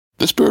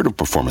The spirit of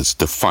performance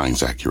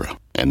defines Acura,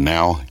 and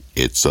now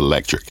it's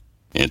electric.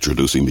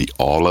 Introducing the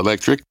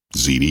all-electric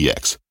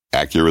ZDX,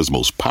 Acura's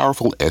most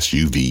powerful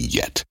SUV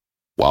yet.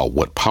 While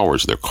what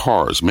powers their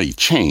cars may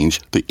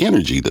change, the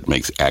energy that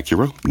makes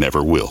Acura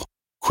never will.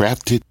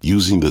 Crafted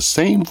using the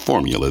same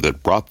formula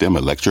that brought them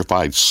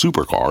electrified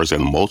supercars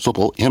and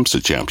multiple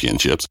IMSA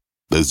championships,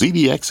 the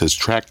ZDX has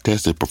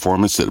track-tested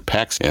performance that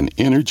packs an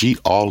energy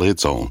all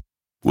its own.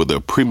 With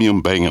a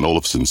premium Bang &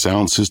 Olufsen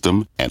sound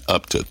system and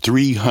up to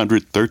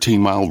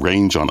 313-mile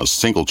range on a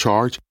single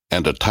charge,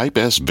 and a Type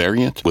S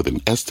variant with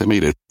an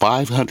estimated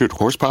 500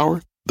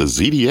 horsepower, the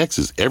ZDX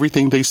is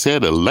everything they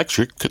said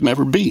electric could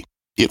never be.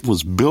 It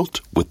was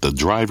built with the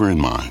driver in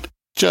mind,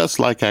 just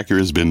like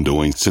Acura's been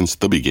doing since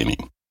the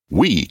beginning.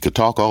 We could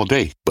talk all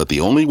day, but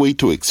the only way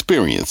to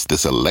experience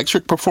this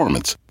electric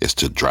performance is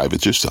to drive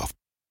it yourself.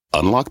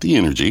 Unlock the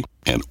energy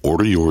and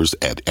order yours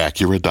at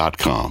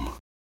Acura.com.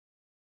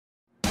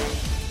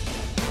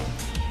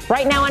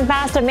 Right now on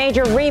Fast, a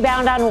major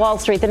rebound on Wall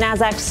Street. The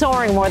Nasdaq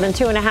soaring more than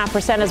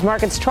 2.5% as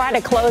markets try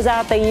to close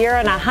out the year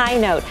on a high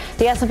note.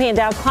 The S&P and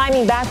Dow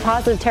climbing back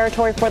positive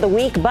territory for the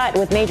week, but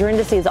with major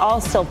indices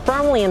all still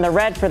firmly in the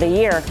red for the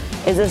year.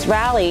 Is this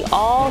rally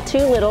all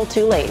too little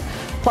too late?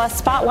 Plus,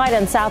 spotlight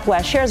on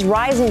Southwest. Shares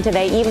rising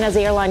today even as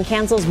the airline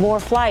cancels more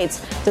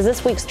flights. Does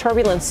this week's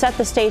turbulence set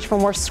the stage for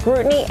more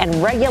scrutiny and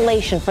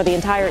regulation for the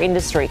entire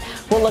industry?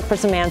 We'll look for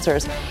some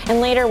answers.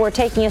 And later, we're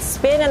taking a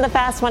spin in the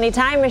Fast Money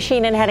time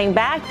machine and heading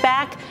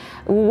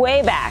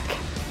way back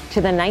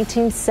to the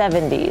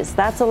 1970s.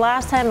 That's the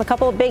last time a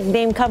couple of big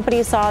name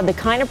companies saw the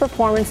kind of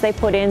performance they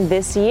put in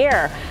this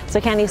year.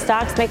 So can these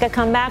stocks make a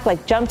comeback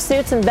like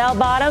jumpsuits and bell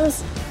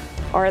bottoms?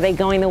 Or are they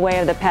going the way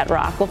of the pet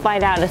rock? We'll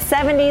find out in a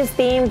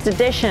 70s-themed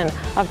edition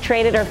of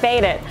Traded or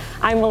Faded.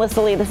 I'm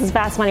Melissa Lee. This is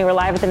Fast Money. We're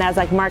live at the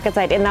Nasdaq market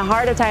site in the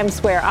heart of Times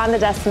Square. On the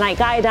desk tonight,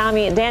 Guy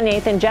Adami, Dan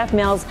Nathan, Jeff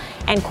Mills,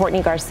 and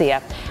Courtney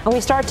Garcia. And we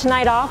start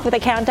tonight off with a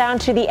countdown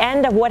to the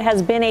end of what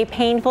has been a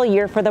painful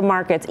year for the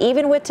markets.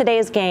 Even with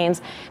today's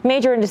gains,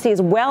 major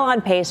indices well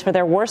on pace for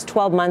their worst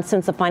 12 months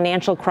since the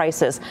financial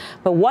crisis.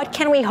 But what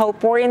can we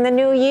hope for in the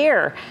new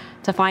year?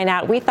 To find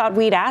out, we thought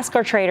we'd ask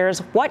our traders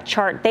what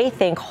chart they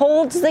think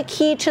holds the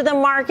key to the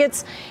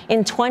markets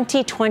in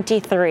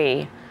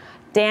 2023.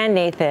 Dan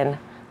Nathan,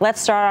 let's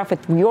start off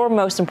with your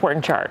most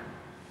important chart.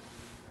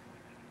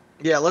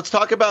 Yeah, let's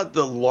talk about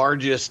the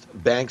largest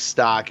bank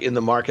stock in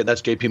the market.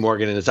 That's JP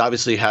Morgan, and it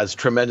obviously has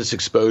tremendous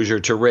exposure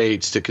to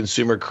rates, to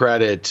consumer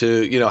credit,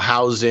 to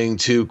housing,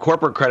 to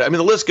corporate credit. I mean,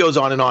 the list goes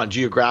on and on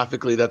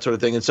geographically, that sort of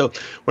thing. And so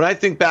when I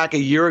think back a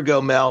year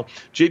ago, Mel,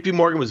 JP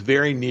Morgan was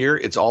very near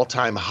its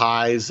all-time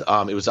highs.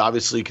 It was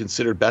obviously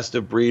considered best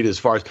of breed as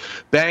far as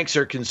banks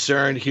are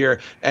concerned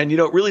here. And,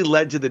 it really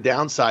led to the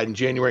downside in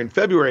January and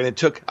February. And it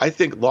took, I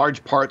think,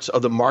 large parts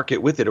of the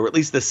market with it, or at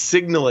least the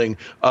signaling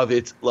of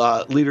its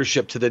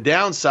leadership to the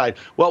downside.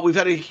 Well, we've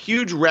had a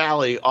huge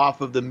rally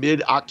off of the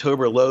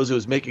mid-October lows. It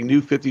was making new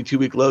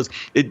 52-week lows.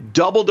 It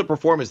doubled the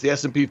performance, the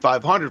S&P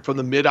 500, from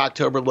the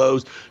mid-October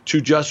lows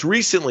to just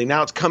recently.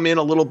 Now it's come in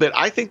a little bit.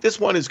 I think this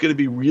one is going to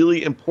be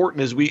really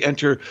important as we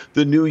enter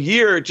the new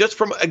year, just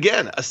from,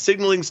 again, a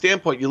signaling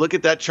standpoint. You look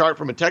at that chart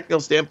from a technical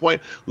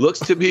standpoint, looks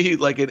to be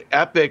like an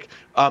epic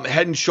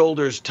head and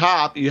shoulders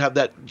top. You have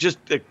that just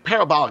a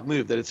parabolic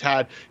move that it's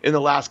had in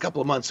the last couple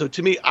of months. So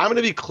to me, I'm going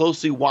to be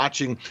closely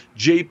watching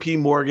JP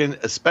Morgan,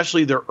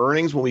 especially their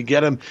earnings when we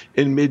get them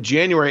in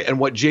mid-January, and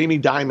what Jamie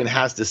Dimon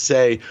has to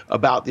say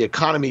about the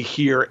economy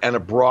here and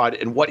abroad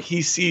and what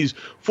he sees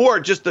for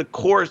just the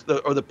course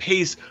or the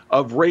pace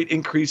of rate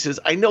increases.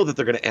 I know that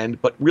they're going to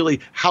end, but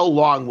really, how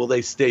long will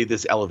they stay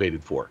this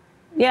elevated for?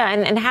 Yeah,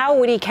 and how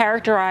would he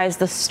characterize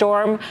the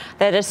storm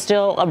that is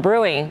still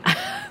brewing?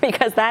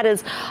 Because that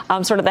is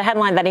sort of the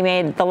headline that he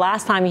made the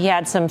last time he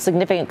had some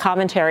significant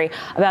commentary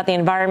about the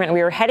environment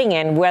we were heading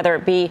in, whether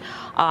it be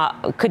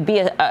could be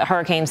a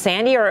Hurricane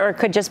Sandy or it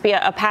could just be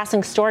a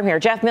passing storm here.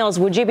 Jeff Mills,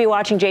 would you be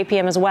watching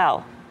JPM as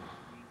well?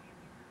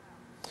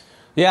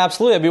 Yeah,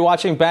 absolutely. I'd be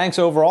watching banks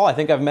overall. I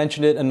think I've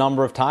mentioned it a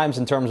number of times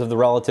in terms of the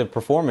relative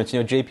performance.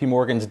 JP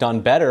Morgan's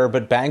done better,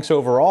 but banks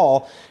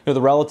overall,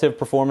 the relative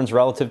performance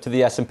relative to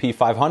the S&P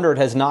 500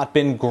 has not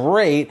been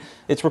great.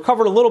 It's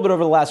recovered a little bit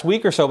over the last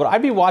week or so, but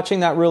I'd be watching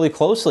that really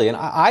closely. And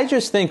I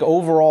just think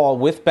overall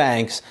with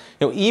banks,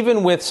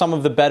 even with some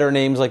of the better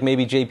names like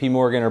maybe JP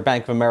Morgan or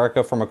Bank of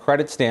America from a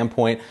credit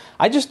standpoint,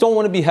 I just don't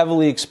want to be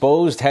heavily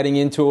exposed heading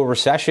into a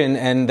recession.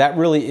 And that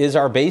really is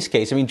our base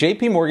case. I mean,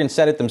 JP Morgan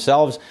said it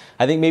themselves,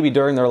 I think maybe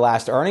during their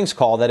last earnings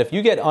call, that if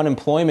you get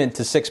unemployment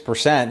to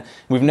 6%,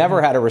 we've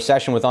never had a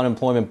recession with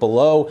unemployment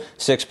below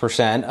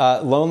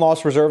 6%, loan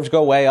loss reserves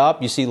go way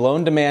up. You see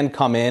loan demand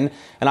come in.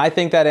 And I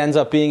think that ends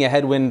up being a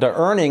headwind to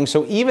earnings.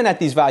 So even at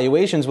these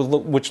valuations,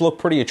 which look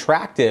pretty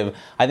attractive,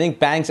 I think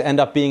banks end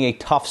up being a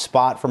tough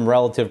spot from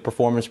relative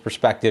performance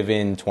perspective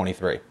in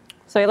 23.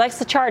 So he likes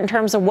the chart in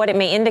terms of what it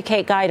may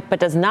indicate, Guy, but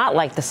does not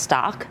like the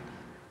stock.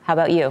 How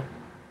about you?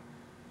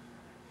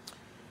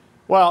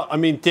 Well, I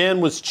mean, Dan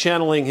was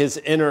channeling his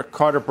inner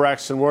Carter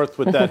Braxton Worth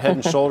with that head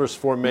and shoulders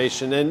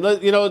formation. And,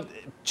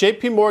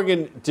 JP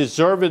Morgan,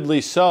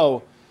 deservedly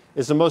so,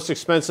 is the most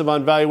expensive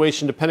on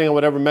valuation, depending on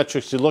whatever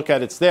metrics you look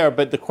at, it's there.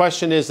 But the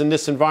question is, in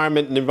this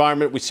environment, an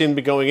environment we seem to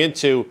be going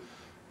into,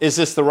 is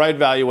this the right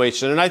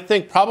valuation? And I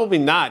think probably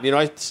not.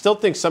 I still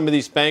think some of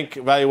these bank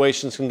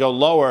valuations can go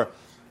lower.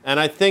 And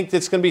I think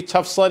it's going to be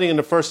tough sledding in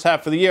the first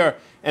half of the year.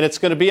 And it's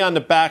going to be on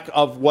the back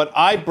of what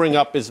I bring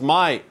up as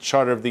my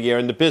chart of the year.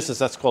 In the business,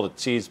 that's called a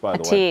tease, by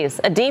the way.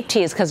 A deep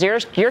tease, because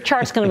your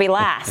chart's going to be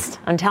last.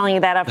 I'm telling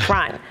you that up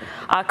front.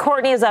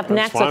 Courtney is up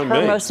next with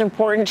her most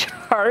important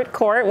chart.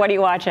 Court, what are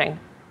you watching?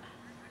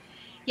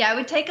 Yeah, I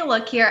would take a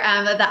look here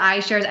at the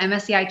iShares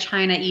MSCI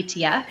China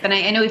ETF. And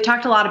I know we've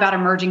talked a lot about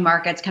emerging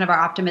markets, kind of our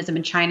optimism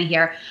in China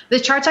here.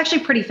 This chart's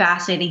actually pretty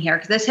fascinating here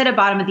because this hit a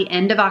bottom at the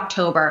end of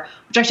October,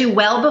 which actually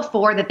well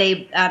before that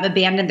they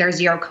abandoned their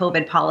zero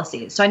COVID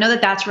policies. So I know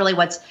that that's really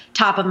what's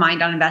top of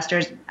mind on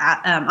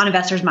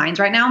investors' minds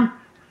right now.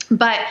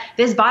 But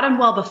this bottomed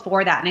well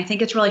before that, and I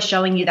think it's really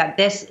showing you that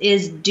this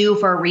is due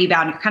for a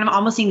rebound. You're kind of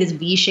almost seeing this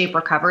V-shaped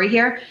recovery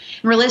here.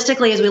 And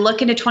realistically, as we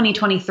look into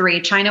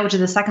 2023, China, which is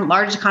the second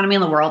largest economy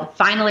in the world,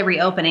 finally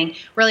reopening,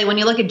 really when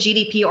you look at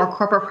GDP or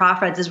corporate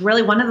profits, is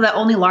really one of the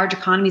only large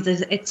economies that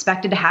is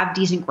expected to have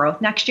decent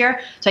growth next year.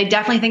 So I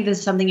definitely think this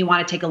is something you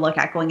want to take a look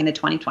at going into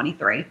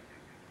 2023.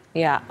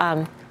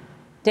 Yeah.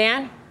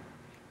 Dan?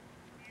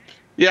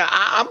 Yeah,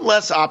 I'm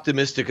less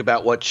optimistic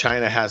about what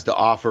China has to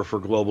offer for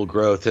global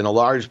growth. And a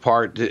large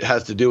part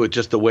has to do with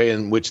just the way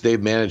in which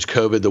they've managed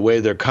COVID, the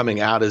way they're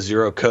coming out of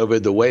zero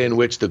COVID, the way in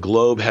which the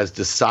globe has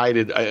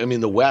decided,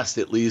 the West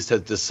at least,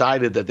 has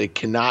decided that they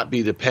cannot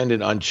be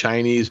dependent on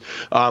Chinese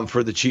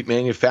for the cheap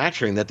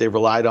manufacturing that they've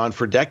relied on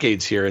for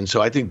decades here. And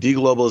so I think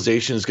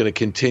deglobalization is going to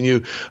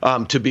continue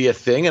to be a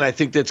thing. And I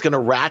think that's going to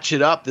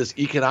ratchet up this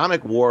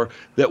economic war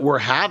that we're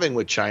having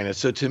with China.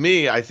 So to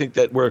me, I think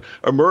that we're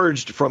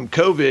emerged from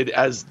COVID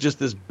as just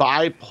this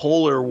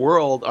bipolar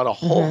world on a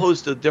whole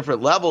host of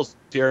different levels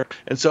here.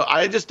 And so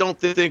I just don't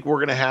think we're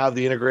going to have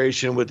the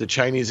integration with the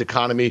Chinese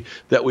economy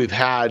that we've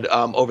had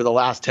over the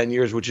last 10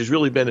 years, which has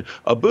really been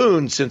a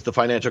boon since the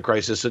financial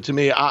crisis. So to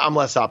me, I'm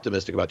less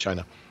optimistic about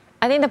China.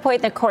 I think the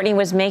point that Courtney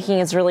was making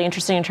is really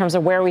interesting in terms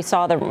of where we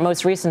saw the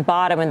most recent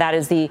bottom, and that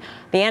is the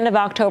end of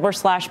October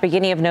 /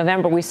 beginning of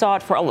November. We saw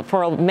it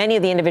for many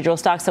of the individual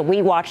stocks that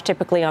we watch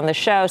typically on the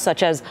show,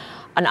 such as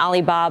an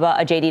Alibaba,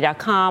 a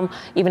JD.com,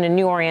 even a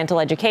New Oriental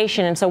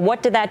Education. And so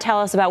what did that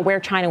tell us about where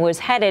China was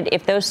headed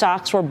if those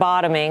stocks were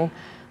bottoming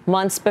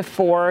months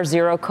before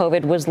zero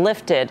COVID was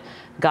lifted?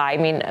 Guy,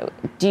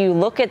 do you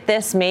look at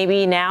this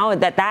maybe now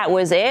that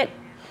was it?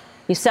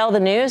 You sell the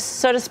news,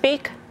 so to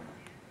speak?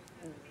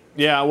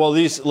 Yeah, well,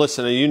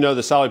 listen,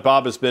 this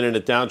Alibaba's been in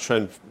a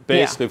downtrend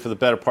basically for the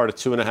better part of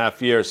 2.5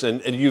 years.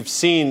 And you've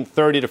seen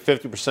 30 to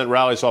 50%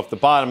 rallies off the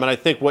bottom. And I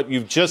think what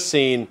you've just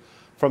seen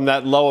from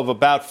that low of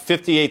about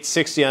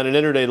 58.60 on an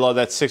intraday low,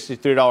 that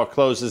 $63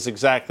 close is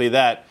exactly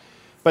that.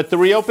 But the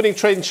reopening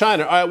trade in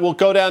China, all right, we'll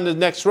go down the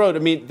next road.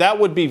 That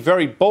would be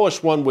very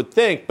bullish, one would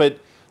think. But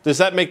does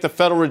that make the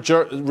Federal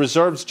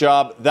Reserve's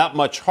job that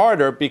much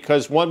harder?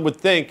 Because one would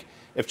think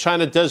if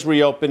China does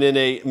reopen in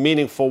a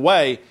meaningful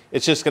way,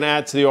 it's just going to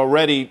add to the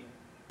already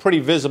pretty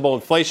visible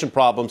inflation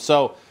problem.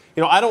 So,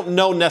 I don't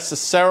know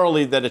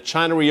necessarily that a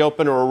China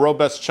reopen or a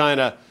robust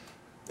China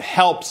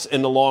helps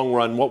in the long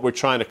run what we're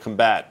trying to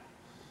combat.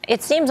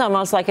 It seems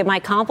almost like it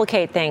might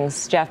complicate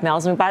things, Jeff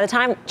Mills. By the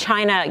time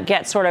China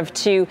gets sort of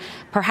to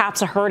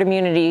perhaps a herd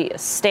immunity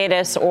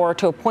status or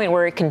to a point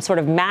where it can sort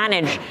of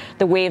manage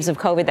the waves of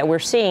COVID that we're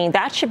seeing,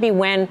 that should be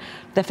when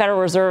the Federal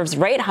Reserve's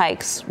rate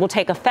hikes will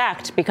take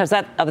effect because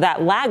of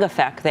that lag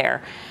effect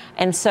there.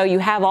 And so you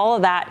have all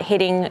of that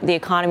hitting the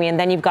economy, and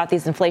then you've got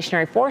these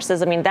inflationary forces.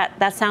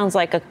 That sounds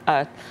like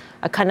a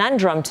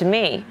conundrum to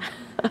me.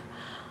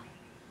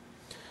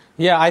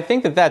 Yeah, I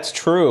think that's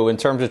true in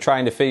terms of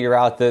trying to figure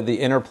out the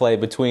interplay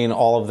between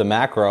all of the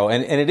macro.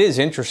 And it is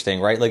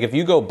interesting, right? Like if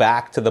you go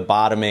back to the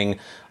bottoming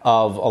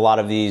of a lot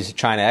of these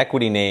China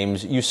equity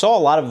names, you saw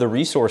a lot of the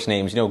resource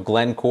names,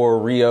 Glencore,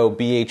 Rio,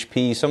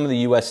 BHP, some of the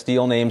U.S.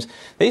 steel names,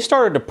 they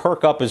started to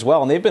perk up as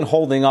well. And they've been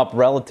holding up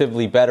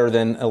relatively better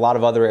than a lot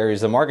of other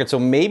areas of the market. So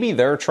maybe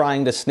they're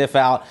trying to sniff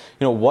out,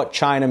 what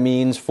China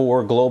means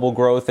for global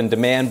growth and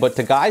demand. But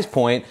to Guy's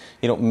point,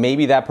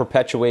 maybe that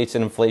perpetuates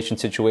an inflation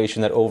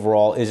situation that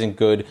overall isn't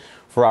good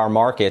for our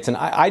markets. And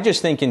I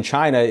just think in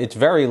China, it's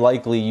very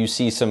likely you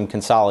see some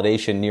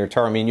consolidation near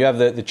term. You have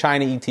the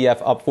China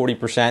ETF up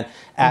 40%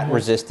 at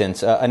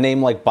resistance, a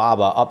name like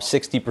Baba up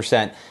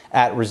 60%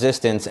 at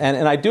resistance.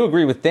 And I do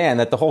agree with Dan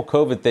that the whole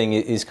COVID thing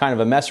is kind of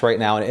a mess right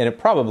now, and it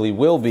probably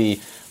will be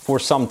for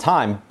some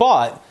time.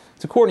 But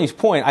to Courtney's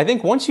point, I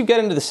think once you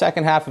get into the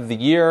second half of the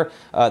year,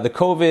 the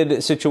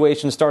COVID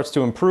situation starts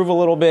to improve a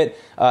little bit.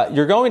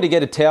 You're going to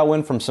get a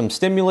tailwind from some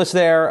stimulus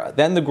there.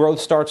 Then the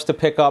growth starts to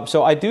pick up.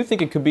 So I do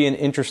think it could be an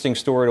interesting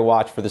story to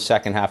watch for the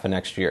second half of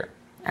next year.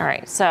 All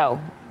right. So,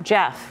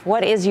 Jeff,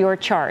 what is your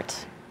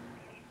chart?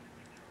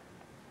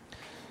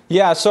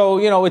 Yeah, so,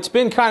 it's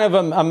been kind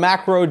of a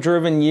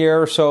macro-driven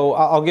year, so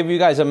I'll give you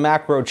guys a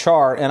macro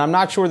chart, and I'm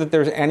not sure that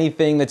there's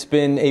anything that's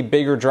been a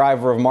bigger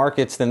driver of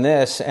markets than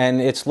this,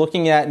 and it's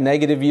looking at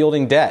negative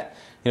yielding debt.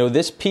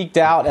 This peaked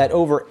out at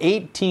over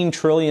 $18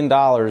 trillion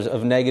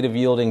of negative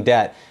yielding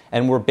debt,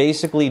 and we're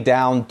basically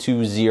down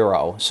to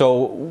zero. So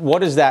what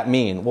does that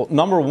mean? Well,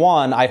 number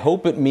one, I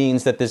hope it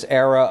means that this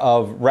era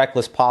of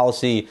reckless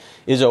policy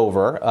is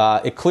over.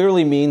 It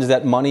clearly means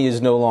that money is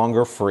no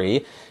longer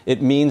free.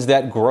 It means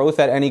that growth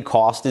at any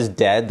cost is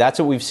dead. That's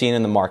what we've seen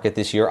in the market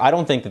this year. I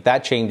don't think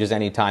that changes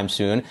anytime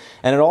soon.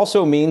 And it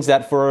also means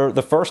that for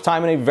the first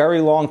time in a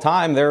very long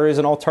time, there is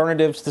an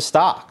alternatives to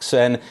stocks.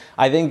 And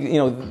I think,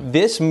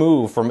 this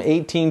move from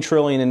 $18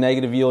 trillion in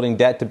negative yielding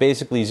debt to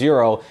basically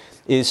zero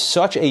is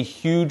such a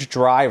huge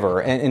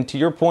driver. And to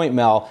your point,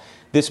 Mel,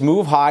 this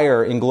move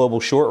higher in global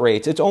short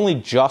rates, it's only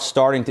just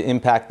starting to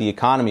impact the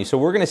economy. So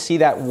we're going to see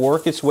that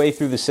work its way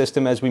through the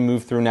system as we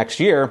move through next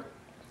year.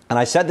 And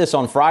I said this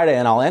on Friday,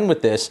 and I'll end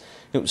with this.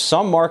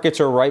 Some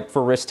markets are ripe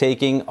for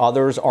risk-taking,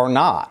 others are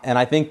not. And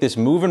I think this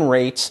move in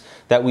rates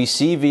that we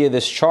see via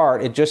this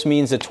chart, it just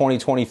means that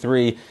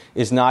 2023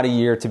 is not a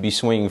year to be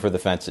swinging for the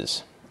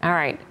fences. All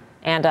right.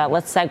 And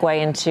let's segue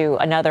into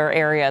another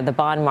area of the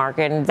bond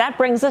market. And that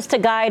brings us to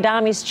Guy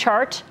Adami's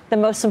chart. The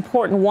most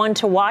important one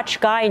to watch,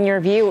 Guy, in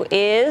your view,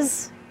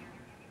 is?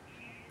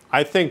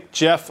 I think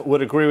Jeff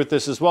would agree with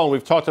this as well. And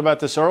we've talked about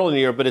this earlier in the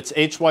year, but it's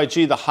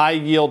HYG, the high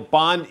yield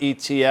bond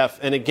ETF.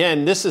 And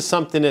again, this is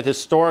something that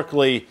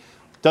historically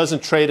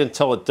doesn't trade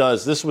until it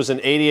does. This was an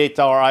 $88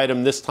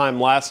 item this time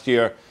last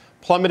year,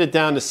 plummeted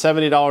down to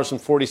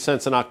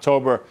 $70.40 in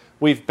October.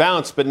 We've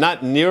bounced, but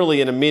not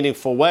nearly in a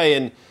meaningful way.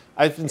 And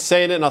I've been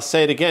saying it, and I'll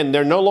say it again.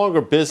 They're no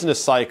longer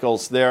business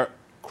cycles. They're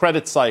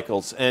credit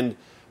cycles. And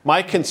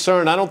my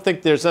concern, I don't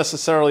think there's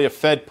necessarily a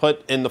Fed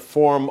put in the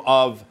form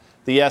of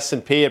the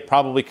S&P. It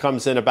probably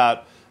comes in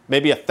about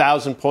maybe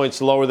 1,000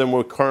 points lower than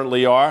we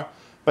currently are.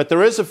 But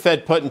there is a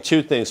Fed put in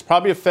two things.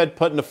 Probably a Fed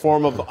put in the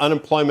form of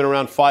unemployment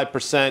around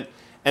 5%,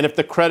 and if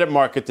the credit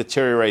market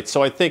deteriorates.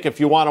 So I think if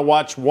you want to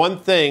watch one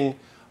thing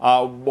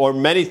or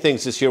many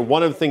things this year,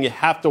 one of the things you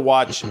have to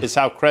watch is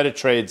how credit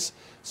trades,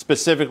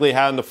 specifically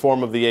how in the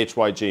form of the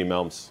HYG,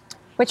 Melms.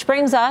 Which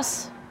brings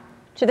us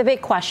to the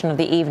big question of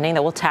the evening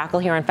that we'll tackle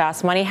here on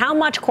Fast Money. How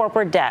much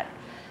corporate debt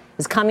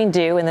is coming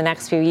due in the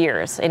next few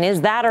years? And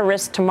is that a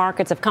risk to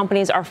markets if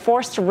companies are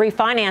forced to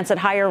refinance at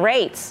higher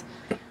rates?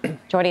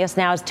 Joining us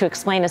now is to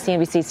explain to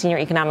CNBC senior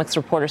economics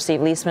reporter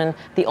Steve Leisman,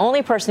 the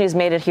only person who's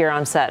made it here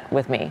on set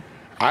with me.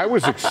 I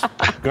was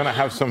going to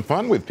have some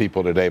fun with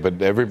people today,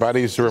 but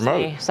everybody's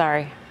remote.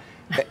 Sorry.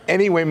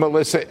 Anyway,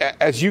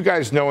 Melissa, as you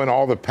guys know and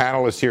all the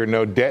panelists here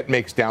know, debt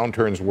makes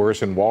downturns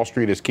worse, and Wall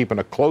Street is keeping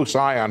a close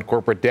eye on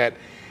corporate debt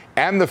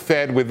and the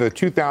Fed with the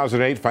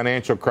 2008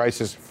 financial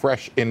crisis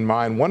fresh in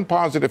mind. One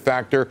positive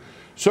factor,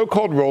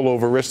 so-called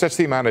rollover risk, that's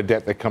the amount of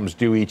debt that comes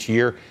due each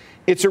year.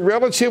 It's a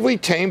relatively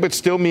tame but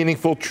still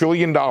meaningful $1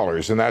 trillion,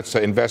 and that's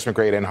investment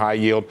grade and high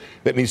yield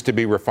that needs to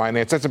be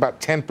refinanced. That's about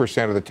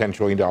 10% of the $10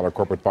 trillion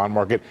corporate bond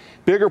market.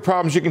 Bigger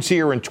problems you can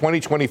see are in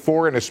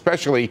 2024 and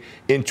especially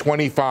in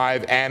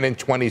 25 and in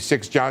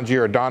 26. John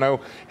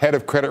Giordano, head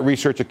of credit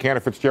research at Cantor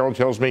Fitzgerald,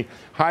 tells me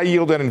high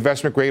yield and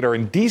investment grade are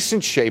in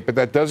decent shape, but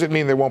that doesn't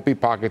mean there won't be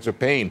pockets of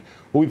pain.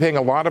 We'll be paying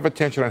a lot of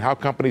attention on how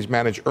companies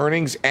manage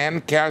earnings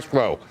and cash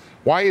flow.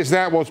 Why is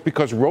that? Well, it's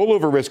because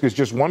rollover risk is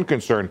just one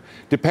concern.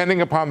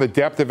 Depending upon the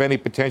depth of any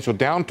potential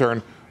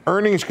downturn,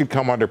 earnings could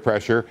come under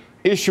pressure.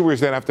 Issuers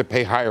then have to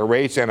pay higher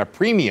rates and a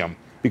premium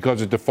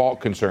because of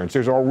default concerns.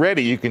 There's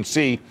already, you can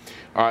see,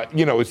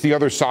 it's the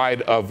other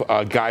side of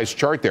Guy's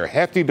chart there.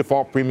 Hefty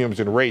default premiums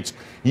and rates.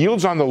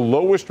 Yields on the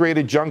lowest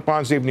rated junk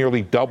bonds, they've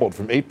nearly doubled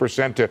from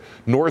 8% to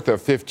north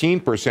of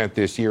 15%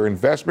 this year.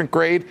 Investment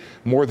grade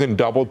more than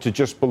doubled to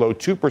just below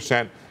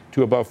 2%.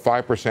 To above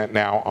 5%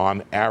 now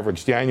on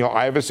average. Daniel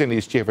Iveson,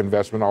 he's chief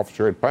investment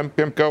officer at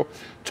PIMCO,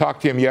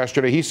 talked to him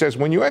yesterday. He says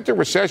when you enter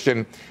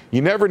recession,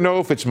 you never know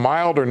if it's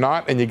mild or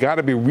not, and you got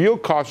to be real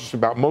cautious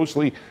about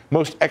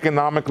most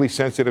economically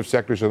sensitive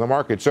sectors of the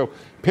market. So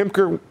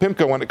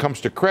PIMCO, when it comes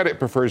to credit,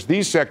 prefers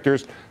these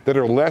sectors that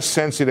are less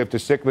sensitive to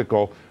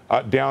cyclical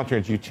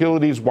downturns.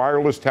 Utilities,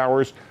 wireless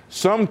towers,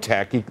 some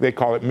tech, they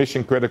call it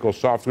mission critical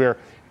software,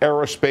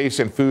 aerospace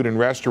and food and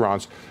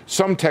restaurants,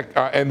 some tech,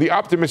 and the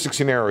optimistic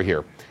scenario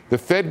here. The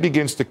Fed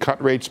begins to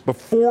cut rates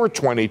before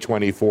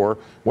 2024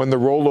 when the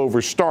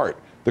rollovers start.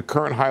 The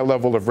current high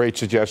level of rates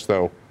suggests,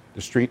 though,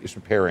 the street is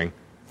preparing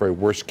for a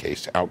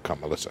worst-case outcome,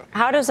 Melissa.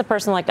 How does a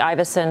person like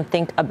Iveson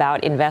think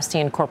about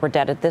investing in corporate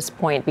debt at this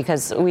point?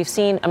 Because we've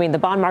seen, the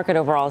bond market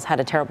overall has had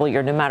a terrible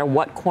year, no matter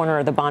what corner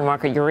of the bond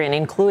market you're in,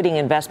 including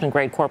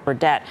investment-grade corporate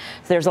debt.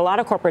 So there's a lot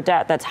of corporate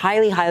debt that's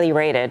highly, highly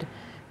rated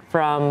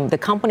from the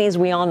companies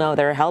we all know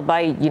that are held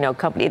by,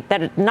 companies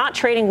that are not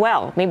trading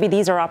well. Maybe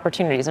these are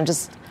opportunities.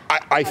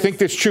 I think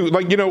that's true.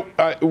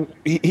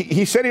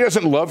 He said he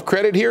doesn't love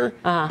credit here,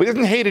 but he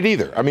doesn't hate it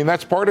either.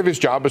 That's part of his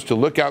job is to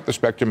look out the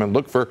spectrum and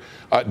look for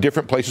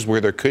different places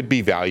where there could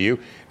be value.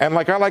 And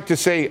like I like to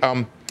say,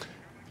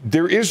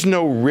 there is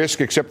no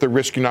risk except the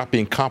risk you're not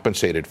being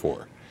compensated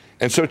for.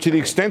 And so to the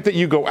extent that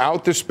you go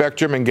out the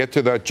spectrum and get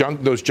to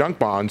those junk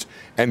bonds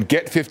and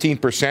get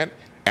 15%,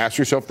 ask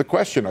yourself the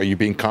question, are you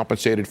being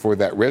compensated for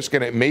that risk?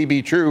 And it may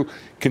be true,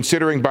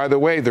 considering, by the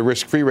way, the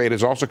risk-free rate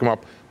has also come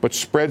up, but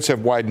spreads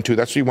have widened too.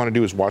 That's what you want to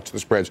do, is watch the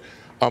spreads.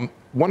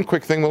 One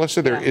quick thing,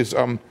 Melissa, there is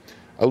a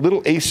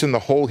little ace in the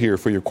hole here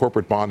for your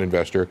corporate bond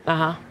investor.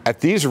 At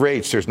these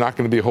rates, there's not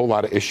going to be a whole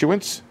lot of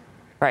issuance.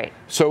 Right.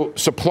 So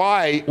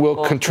supply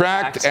will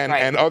contract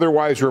and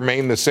otherwise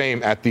remain the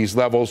same at these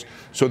levels.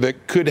 So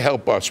that could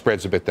help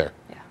spreads a bit there.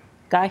 Yeah.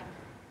 Guy?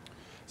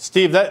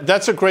 Steve,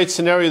 that's a great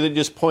scenario that you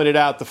just pointed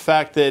out. The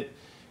fact that,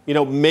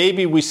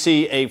 maybe we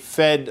see a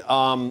Fed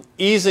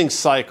easing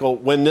cycle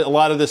when a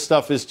lot of this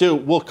stuff is due.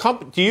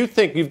 Do you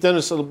think, you've done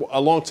this a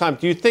long time,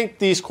 do you think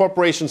these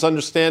corporations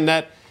understand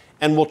that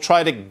and will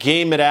try to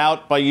game it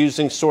out by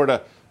using sort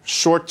of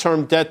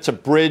short-term debt to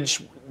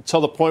bridge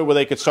till the point where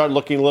they could start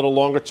looking a little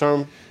longer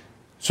term?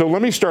 So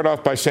let me start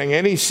off by saying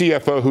any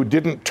CFO who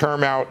didn't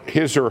term out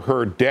his or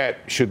her debt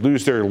should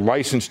lose their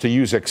license to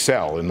use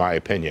Excel, in my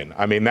opinion.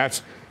 I mean,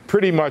 that's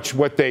pretty much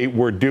what they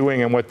were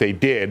doing and what they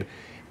did.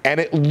 And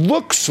it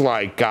looks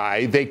like,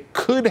 Guy, they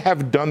could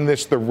have done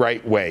this the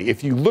right way.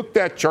 If you looked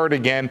at that chart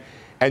again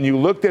and you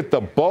looked at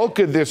the bulk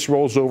of this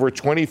rolls over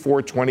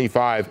 24,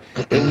 25,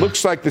 it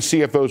looks like the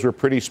CFOs were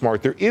pretty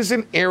smart. There is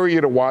an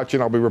area to watch,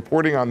 and I'll be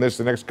reporting on this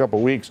the next couple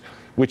of weeks,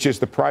 which is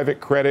the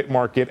private credit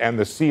market and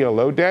the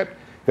CLO debt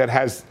that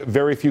has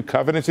very few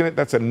covenants in it.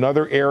 That's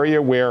another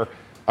area where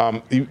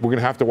we're going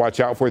to have to watch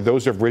out for.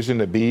 Those have risen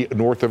to be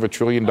north of $1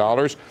 trillion.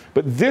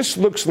 But this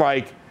looks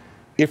like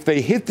if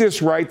they hit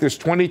this right, this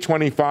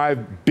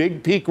 2025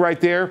 big peak right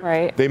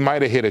there, they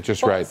might have hit it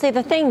just right. See,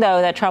 the thing,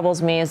 though, that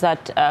troubles me is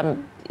that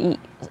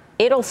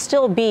it'll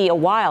still be a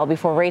while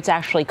before rates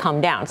actually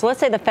come down. So let's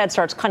say the Fed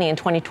starts cutting in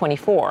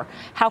 2024.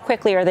 How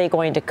quickly are they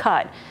going to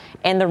cut?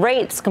 And the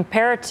rates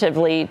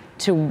comparatively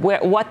to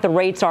what the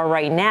rates are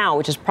right now,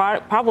 which is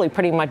probably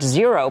pretty much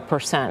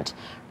 0%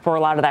 for a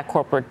lot of that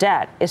corporate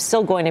debt, is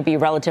still going to be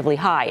relatively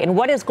high. And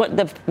what is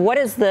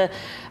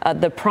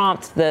the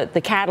prompt,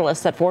 the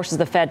catalyst that forces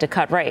the Fed to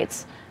cut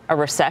rates? A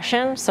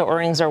recession, so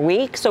earnings are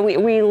weak. So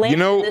we land in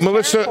this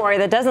Melissa, territory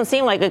that doesn't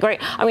seem like a great.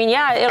 I mean,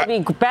 it'll be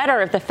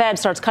better if the Fed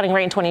starts cutting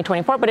rate in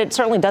 2024, but it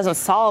certainly doesn't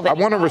solve it. I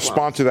want to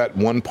respond to that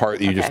one part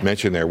that you just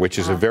mentioned there, which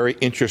is a very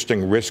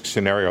interesting risk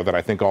scenario that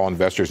I think all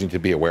investors need to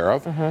be aware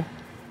of.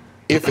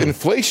 If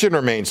inflation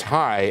remains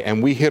high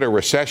and we hit a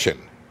recession,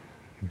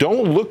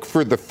 don't look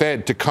for the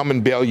Fed to come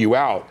and bail you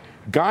out.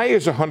 Guy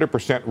is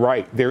 100%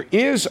 right. There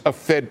is a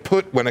Fed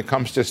put when it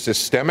comes to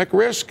systemic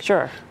risk.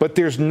 Sure. But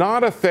there's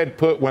not a Fed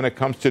put when it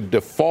comes to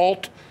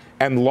default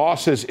and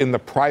losses in the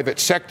private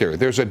sector.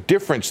 There's a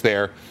difference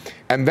there.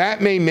 And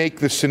that may make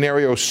the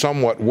scenario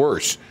somewhat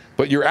worse.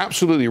 But you're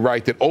absolutely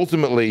right that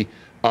ultimately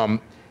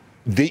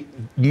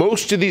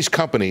most of these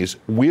companies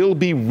will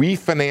be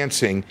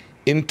refinancing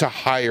into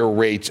higher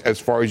rates as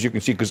far as you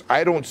can see, because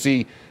I don't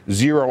see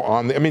zero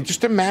on the. I mean,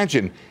 just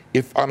imagine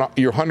if on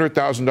your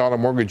 $100,000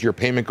 mortgage, your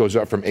payment goes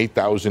up from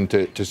 $8,000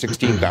 to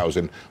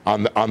 $16,000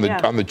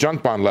 on the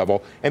junk bond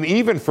level, and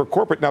even for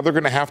corporate, now they're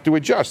going to have to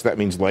adjust. That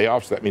means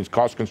layoffs. That means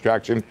cost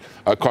contraction,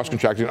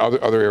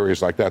 other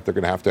areas like that. They're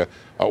going to have to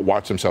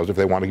watch themselves if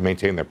they want to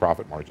maintain their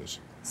profit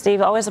margins.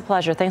 Steve, always a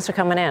pleasure. Thanks for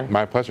coming in.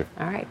 My pleasure.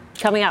 All right,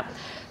 coming up.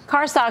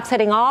 Car stocks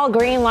hitting all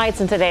green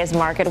lights in today's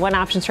market. One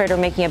options trader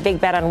making a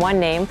big bet on one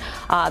name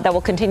that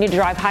will continue to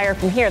drive higher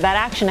from here. That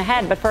action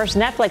ahead. But first,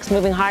 Netflix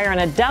moving higher on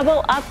a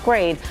double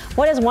upgrade.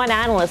 What is one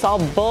analyst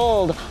all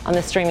bold on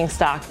the streaming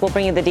stock? We'll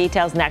bring you the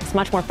details next.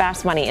 Much more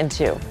Fast Money in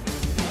 2.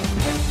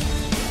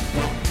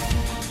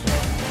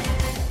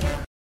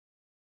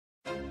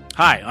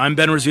 Hi, I'm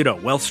Ben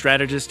Rizzuto, wealth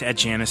strategist at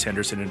Janus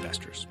Henderson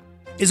Investors.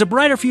 Is a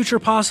brighter future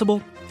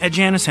possible? At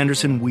Janus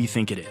Henderson, we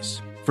think it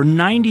is. For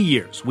 90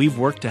 years, we've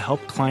worked to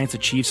help clients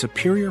achieve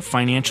superior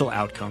financial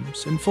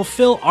outcomes and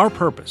fulfill our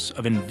purpose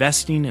of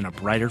investing in a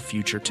brighter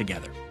future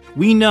together.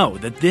 We know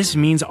that this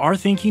means our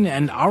thinking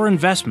and our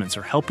investments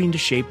are helping to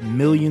shape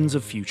millions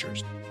of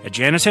futures. At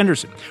Janus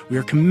Henderson, we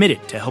are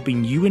committed to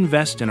helping you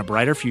invest in a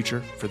brighter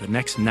future for the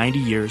next 90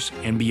 years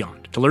and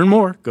beyond. To learn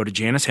more, go to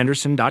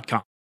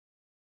janushenderson.com.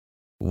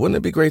 Wouldn't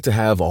it be great to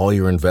have all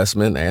your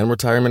investment and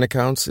retirement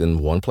accounts in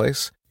one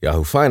place?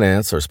 Yahoo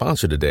Finance, our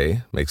sponsor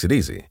today, makes it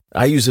easy.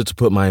 I use it to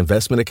put my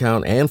investment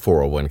account and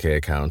 401k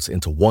accounts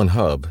into one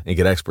hub and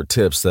get expert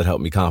tips that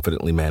help me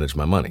confidently manage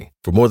my money.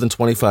 For more than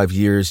 25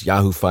 years,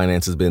 Yahoo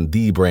Finance has been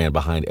the brand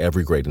behind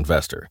every great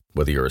investor.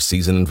 Whether you're a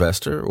seasoned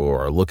investor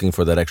or are looking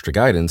for that extra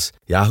guidance,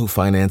 Yahoo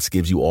Finance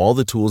gives you all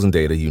the tools and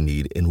data you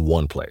need in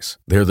one place.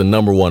 They're the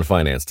 #1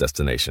 finance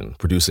destination,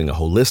 producing a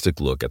holistic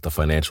look at the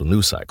financial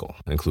news cycle,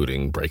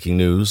 including breaking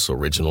news,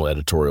 original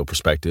editorial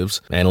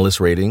perspectives, analyst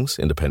ratings,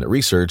 independent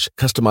research,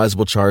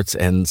 customizable charts,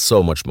 and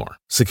so much more.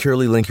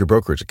 Securely link your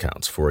brokerage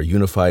accounts for a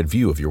unified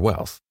view of your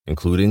wealth,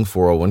 including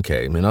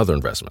 401k and other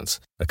investments.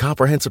 A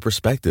comprehensive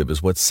perspective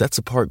is what sets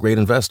apart great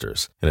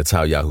investors, and it's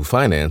how Yahoo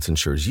Finance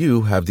ensures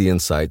you have the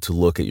insight to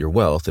look at your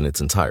wealth in its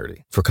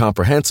entirety. For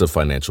comprehensive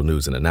financial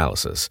news and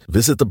analysis,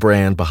 visit the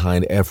brand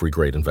behind every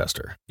great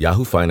investor,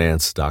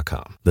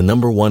 yahoofinance.com, the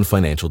 #1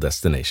 financial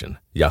destination,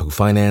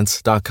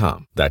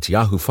 yahoofinance.com. That's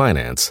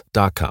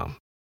yahoofinance.com.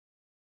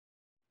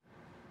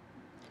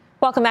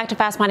 Welcome back to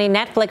Fast Money.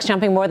 Netflix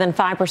jumping more than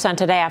 5%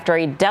 today after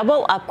a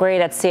double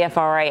upgrade at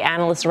CFRA.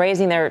 Analysts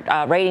raising their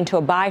rating to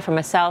a buy from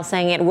a sell,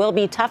 saying it will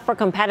be tough for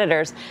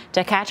competitors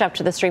to catch up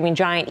to the streaming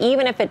giant,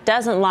 even if it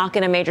doesn't lock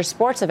in a major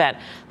sports event.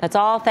 That's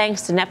all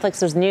thanks to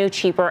Netflix's new,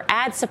 cheaper,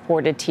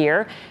 ad-supported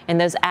tier. And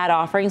those ad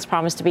offerings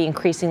promise to be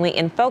increasingly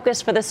in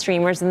focus for the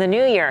streamers in the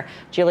new year.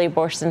 Julia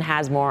Boorstin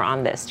has more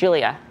on this.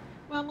 Julia.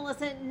 Well,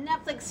 Melissa,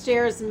 Netflix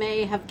shares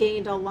may have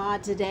gained a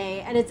lot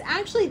today, and it's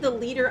actually the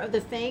leader of the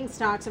FANG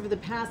stocks over the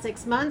past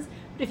 6 months.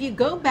 But if you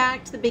go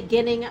back to the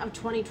beginning of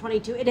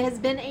 2022, it has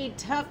been a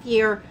tough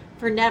year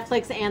for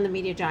Netflix and the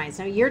media giants.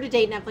 Now,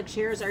 year-to-date, Netflix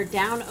shares are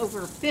down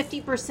over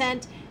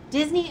 50%.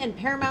 Disney and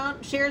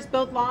Paramount shares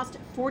both lost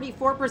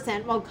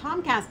 44%, while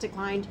Comcast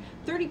declined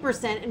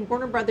 30%, and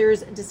Warner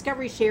Brothers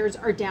Discovery shares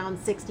are down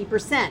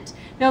 60%.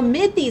 Now,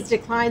 amid these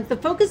declines, the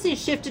focus is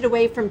shifted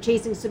away from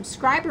chasing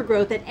subscriber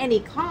growth at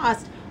any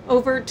cost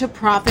over to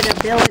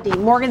profitability.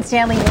 Morgan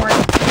Stanley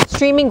warns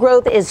streaming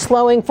growth is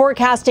slowing,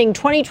 forecasting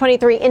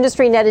 2023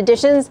 industry net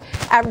additions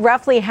at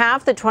roughly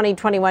half the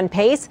 2021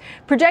 pace,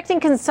 projecting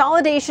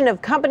consolidation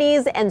of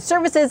companies and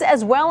services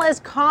as well as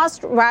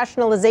cost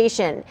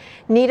rationalization.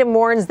 Needham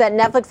warns that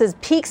Netflix's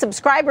peak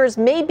subscribers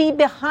may be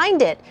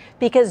behind it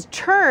because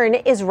churn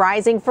is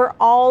rising for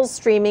all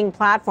streaming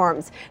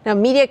platforms. Now,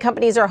 media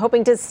companies are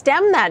hoping to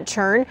stem that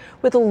churn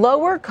with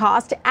lower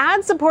cost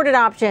ad-supported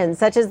options,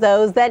 such as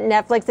those that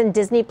Netflix and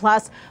Disney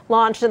Plus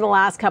launched in the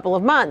last couple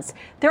of months.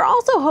 They're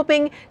also hoping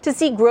to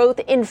see growth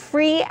in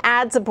free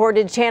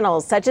ad-supported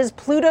channels, such as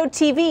Pluto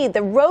TV,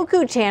 the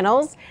Roku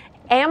channels,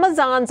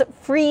 Amazon's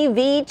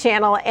Freevee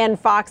channel, and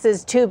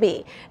Fox's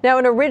Tubi. Now,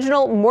 an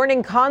original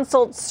Morning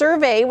Consult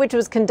survey, which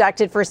was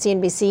conducted for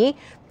CNBC,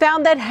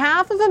 found that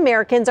half of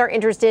Americans are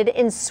interested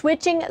in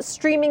switching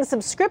streaming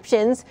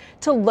subscriptions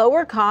to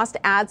lower-cost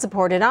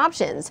ad-supported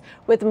options,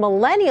 with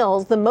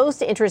millennials the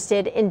most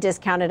interested in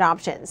discounted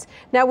options.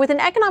 Now, with an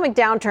economic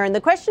downturn,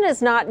 the question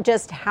is not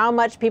just how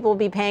much people will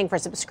be paying for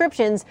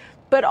subscriptions,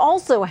 but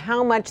also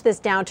how much this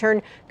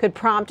downturn could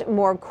prompt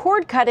more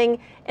cord cutting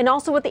and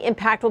also what the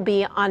impact will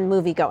be on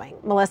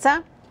moviegoing.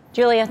 Melissa?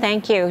 Julia,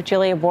 thank you.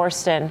 Julia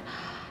Boorstin.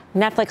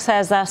 Netflix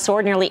has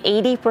soared nearly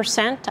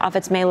 80% off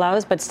its May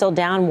lows, but still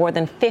down more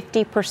than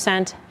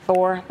 50%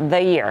 for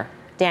the year.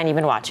 Dan, you've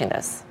been watching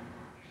this.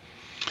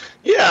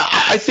 Yeah,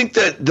 I think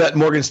that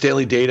Morgan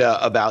Stanley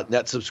data about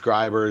net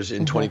subscribers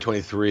in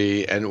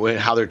 2023 and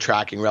how they're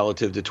tracking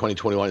relative to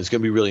 2021 is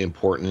going to be really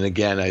important. And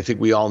again, I think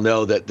we all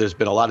know that there's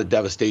been a lot of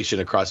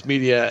devastation across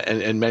media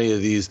and many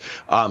of these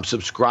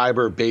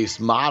subscriber-based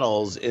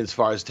models as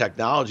far as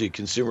technology,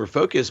 consumer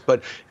focused.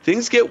 But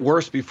things get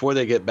worse before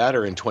they get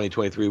better in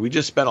 2023. We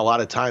just spent a lot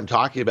of time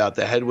talking about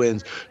the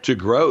headwinds to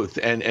growth.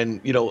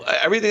 And you know,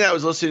 everything I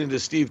was listening to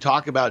Steve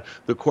talk about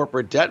the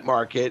corporate debt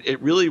market,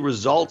 it really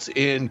results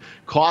in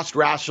cost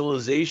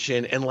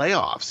rationalization and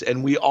layoffs.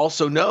 And we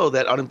also know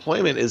that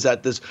unemployment is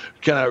at this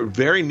kind of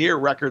very near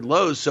record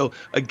lows. So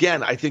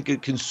again, I think a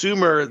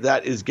consumer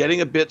that is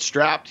getting a bit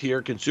strapped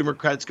here, consumer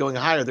credit's going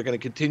higher, they're going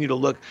to continue to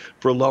look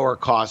for lower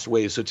cost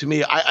ways. So to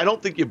me, I don't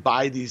think you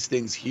buy these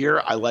things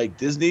here. I like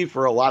Disney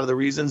for a lot of the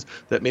reasons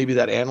that maybe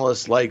that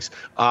analyst likes,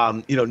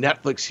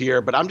 Netflix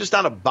here, but I'm just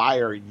not a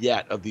buyer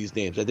yet of these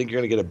names. I think you're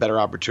going to get a better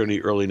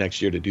opportunity early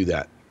next year to do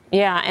that.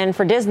 Yeah, and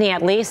for Disney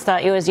at least,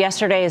 it was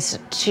yesterday's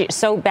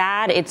so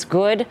bad it's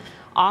good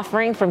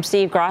offering from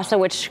Steve Grasso,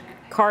 which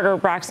Carter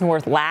Braxton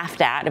Worth laughed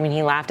at. I mean,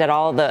 he laughed at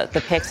all the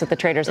picks that the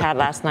traders had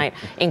last night,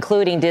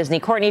 including Disney.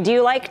 Courtney, do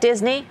you like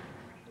Disney?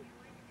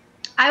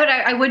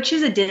 I would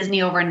choose a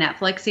Disney over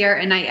Netflix here.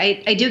 And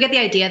I do get the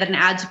idea that an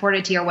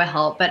ad-supported tier will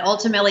help. But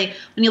ultimately,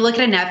 when you look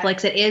at a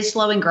Netflix, it is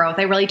slowing growth.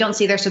 I really don't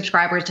see their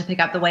subscribers to pick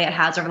up the way it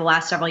has over the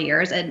last several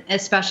years, and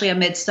especially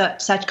amidst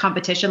such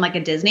competition like a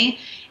Disney.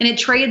 And it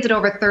trades at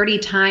over 30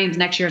 times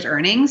next year's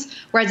earnings,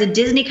 whereas a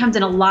Disney comes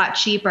in a lot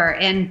cheaper.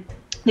 And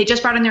they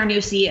just brought in their new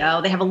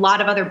CEO. They have a lot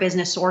of other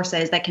business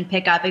sources that can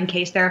pick up in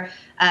case their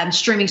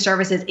streaming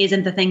services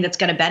isn't the thing that's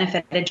going to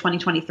benefit in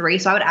 2023.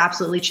 So I would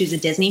absolutely choose a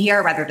Disney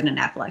here rather than a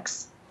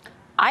Netflix.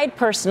 I'd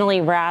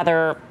personally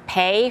rather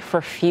pay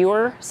for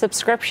fewer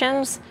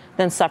subscriptions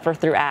than suffer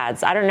through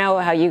ads. I don't know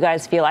how you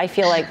guys feel. I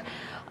feel like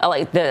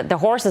the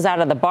horse is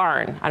out of the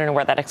barn. I don't know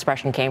where that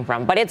expression came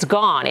from, but it's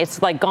gone.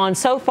 It's like gone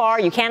so far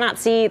you cannot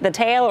see the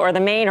tail or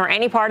the mane or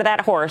any part of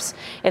that horse.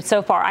 It's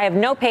so far. I have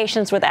no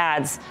patience with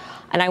ads.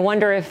 And I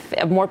wonder if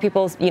more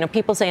people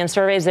say in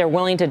surveys they're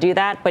willing to do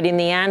that, but in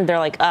the end they're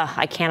like,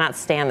 I cannot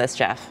stand this,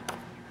 Jeff.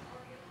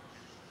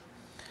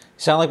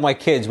 Sound like my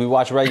kids. We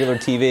watch regular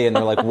TV and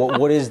they're like,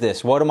 what is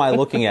this? What am I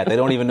looking at? They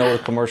don't even know what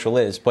a commercial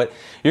is. But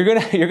you're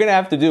gonna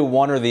have to do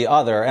one or the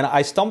other. And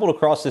I stumbled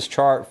across this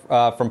chart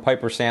from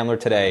Piper Sandler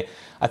today.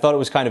 I thought it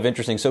was kind of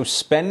interesting. So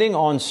spending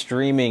on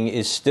streaming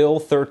is still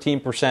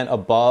 13%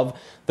 above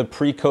the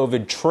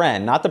pre-COVID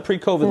trend, not the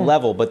pre-COVID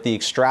level, but the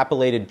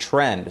extrapolated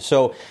trend.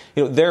 So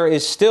there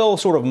is still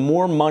sort of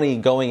more money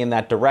going in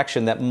that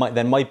direction that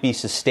might be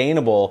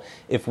sustainable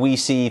if we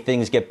see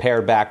things get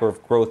pared back or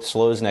if growth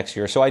slows next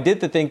year. So I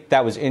did think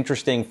that was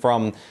interesting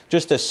from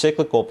just a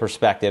cyclical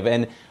perspective.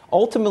 And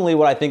ultimately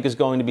what I think is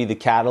going to be the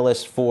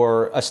catalyst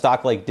for a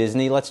stock like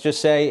Disney, let's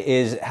just say,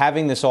 is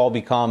having this all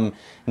become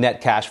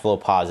net cash flow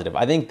positive.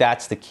 I think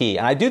that's the key.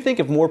 And I do think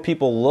if more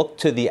people look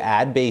to the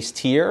ad-based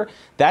tier,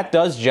 that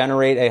does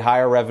generate a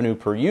higher revenue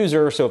per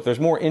user. So if there's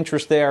more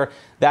interest there,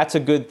 that's a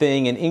good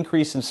thing. An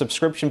increase in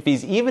subscription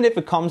fees, even if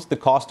it comes to the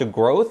cost of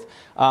growth,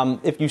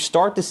 if you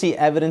start to see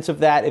evidence of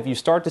that, if you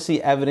start to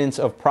see evidence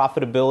of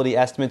profitability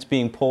estimates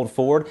being pulled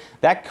forward,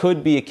 that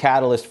could be a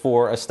catalyst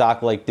for a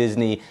stock like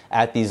Disney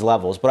at these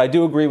levels. But I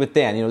do agree with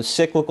Dan.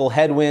 Cyclical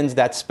headwinds,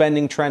 that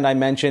spending trend I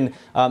mentioned,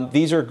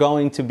 these are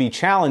going to be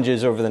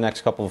challenges over the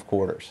next couple of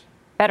quarters.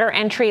 Better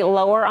entry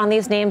lower on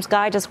these names,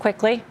 Guy, just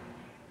quickly?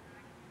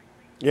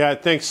 Yeah, I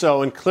think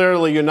so. And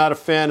clearly you're not a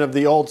fan of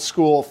the old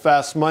school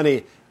fast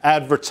money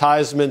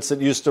advertisements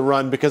that used to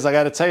run, because I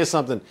got to tell you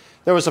something.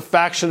 There was a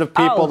faction of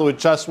people that would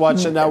just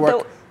watch the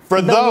network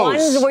for the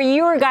those. Ones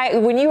where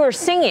when you were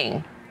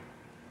singing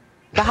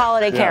the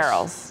holiday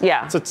carols.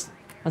 Yeah. It's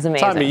was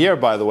amazing. Time of year,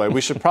 by the way.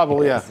 We should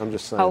probably, I'm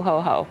just saying. Ho,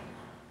 ho, ho.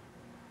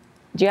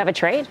 Do you have a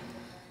trade?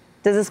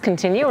 Does this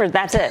continue, or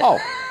that's it? Oh.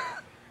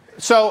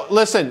 So,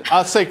 listen,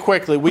 I'll say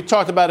quickly, we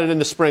talked about it in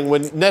the spring.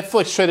 When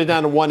Netflix traded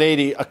down to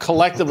 180,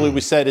 collectively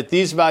we said at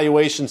these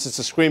valuations, it's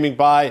a screaming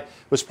buy. It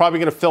was probably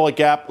going to fill a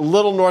gap a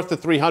little north of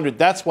 300.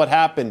 That's what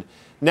happened.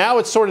 Now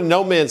it's sort of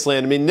no man's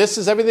land. I mean, this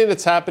is everything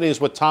that's happening is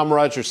what Tom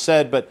Rogers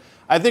said, but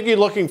I think you're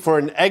looking for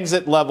an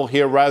exit level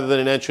here rather than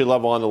an entry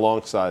level on the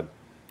long side.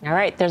 All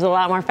right, there's a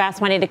lot more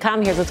fast money to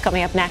come. Here's what's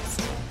coming up next.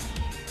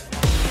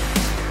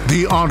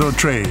 The auto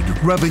trade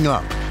revving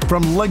up.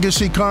 From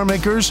legacy car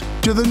makers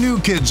to the new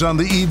kids on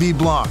the EV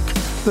block,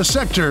 the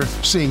sector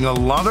seeing a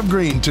lot of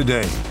green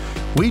today.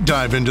 We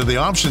dive into the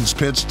options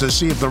pits to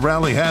see if the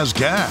rally has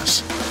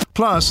gas.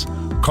 Plus,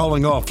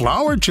 calling all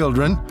flower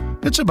children,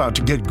 it's about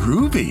to get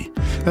groovy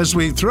as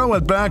we throw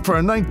it back for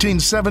a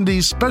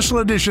 1970s special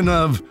edition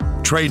of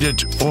Trade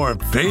It or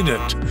Fade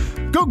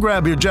It. Go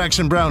grab your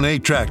Jackson Brown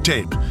 8-track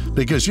tape,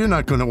 because you're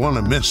not going to want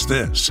to miss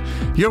this.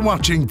 You're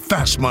watching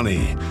Fast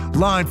Money,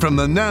 live from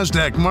the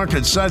NASDAQ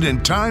market site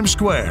in Times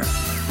Square.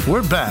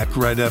 We're back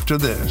right after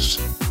this.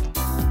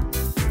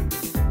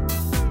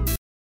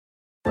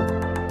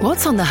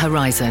 What's on the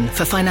horizon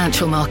for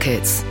financial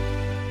markets?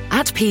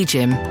 At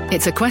PGIM,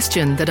 it's a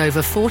question that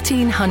over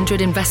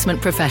 1,400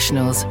 investment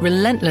professionals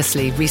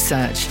relentlessly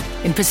research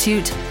in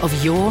pursuit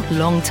of your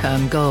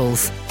long-term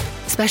goals.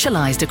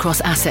 Specialized across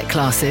asset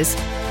classes,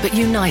 but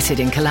united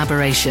in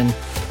collaboration,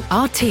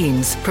 our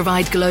teams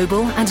provide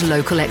global and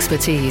local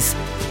expertise.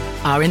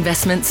 Our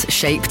investments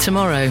shape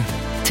tomorrow,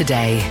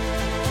 today.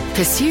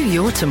 Pursue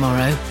your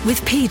tomorrow with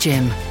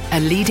PGIM,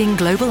 a leading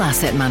global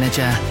asset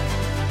manager.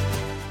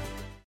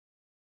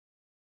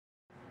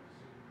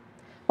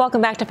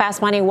 Welcome back to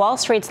Fast Money. Wall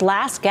Street's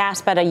last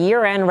gasp at a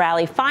year-end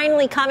rally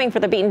finally coming for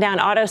the beaten-down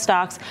auto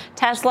stocks.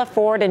 Tesla,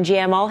 Ford, and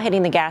GM all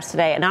hitting the gas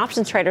today, and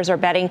options traders are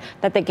betting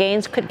that the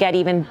gains could get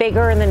even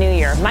bigger in the new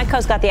year. Mike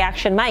Coe's got the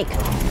action. Mike.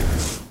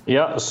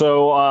 Yeah,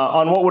 so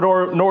on what would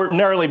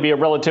ordinarily be a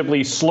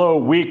relatively slow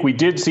week, we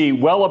did see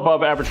well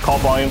above average call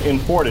volume in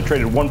Ford. It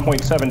traded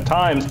 1.7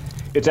 times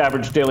its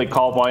average daily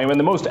call volume, and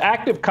the most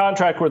active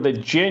contract were the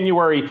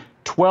January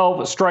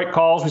 12 strike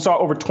calls. We saw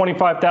over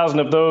 25,000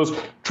 of those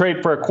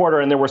trade for a quarter,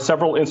 and there were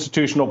several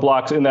institutional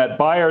blocks in that.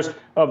 Buyers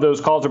of those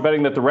calls are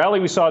betting that the rally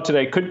we saw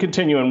today could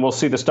continue, and we'll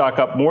see the stock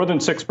up more than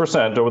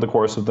 6% over the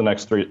course of the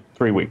next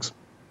three weeks.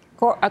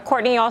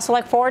 Courtney, you also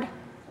like Ford?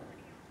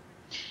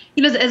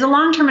 As a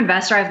long-term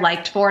investor, I've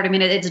liked Ford. I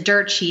mean, it's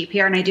dirt cheap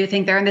here, and I do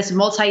think they're in this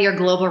multi-year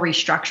global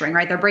restructuring,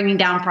 right? They're bringing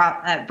down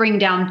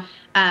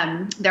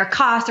their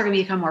costs. They're going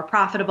to become more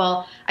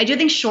profitable. I do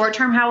think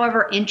short-term,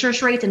 however,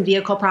 interest rates and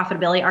vehicle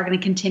profitability are going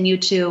to continue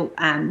to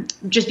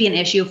just be an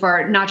issue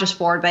for not just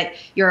Ford, but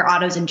your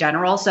autos in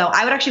general. So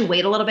I would actually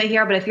wait a little bit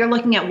here. But if you're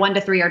looking at 1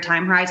 to 3 year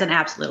time horizon,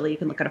 absolutely, you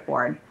can look at a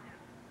Ford.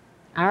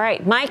 All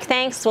right, Mike,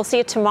 thanks. We'll see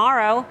you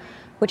tomorrow,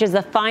 which is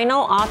the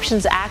final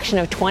options action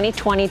of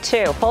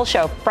 2022. Full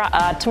show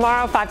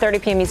tomorrow,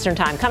 5:30 p.m. Eastern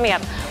Time. Coming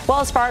up,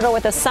 Wells Fargo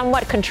with a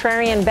somewhat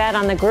contrarian bet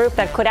on the group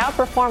that could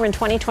outperform in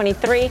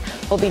 2023.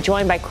 We'll be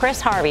joined by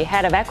Chris Harvey,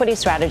 head of equity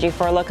strategy,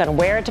 for a look on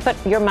where to put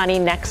your money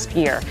next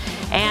year.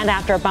 And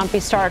after a bumpy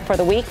start for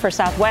the week for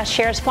Southwest,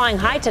 shares flying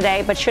high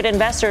today, but should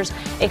investors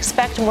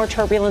expect more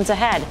turbulence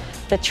ahead?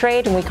 The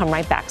trade, and we come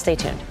right back. Stay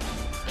tuned.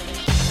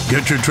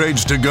 Get your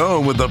trades to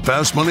go with the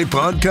Fast Money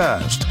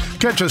Podcast.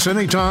 Catch us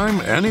anytime,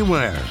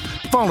 anywhere.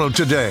 Follow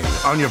today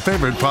on your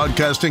favorite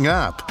podcasting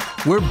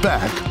app. We're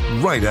back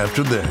right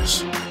after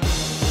this.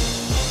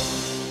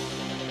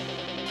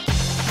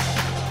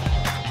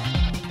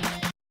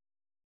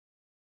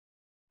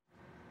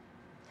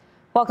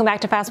 Welcome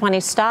back to Fast Money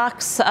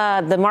Stocks.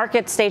 The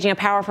market staging a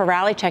powerful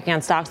rally, checking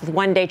on stocks with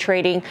one-day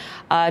trading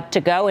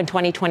to go in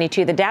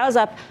 2022. The Dow's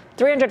up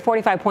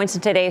 345 points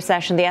in today's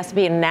session. The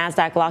S&P and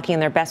NASDAQ locking in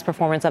their best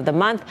performance of the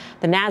month.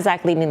 The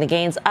NASDAQ leading the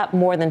gains, up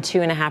more than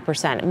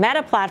 2.5%.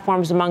 Meta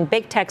Platforms among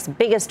big tech's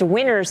biggest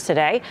winners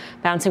today,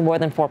 bouncing more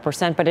than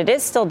 4%, but it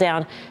is still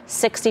down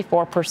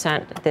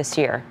 64% this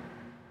year.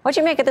 What'd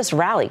you make of this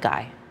rally,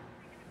 Guy?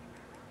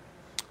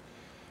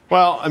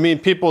 Well, I mean,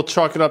 people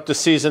chalk it up to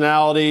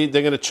seasonality.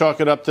 They're going to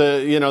chalk it up to,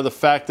 the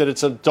fact that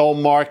it's a dull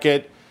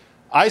market.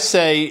 I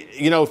say,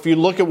 if you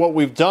look at what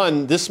we've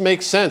done, this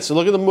makes sense. So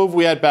look at the move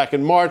we had back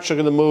in March. Look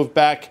at the move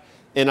back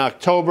in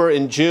October,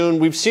 in June.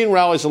 We've seen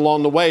rallies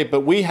along the way,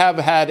 but we have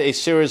had a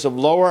series of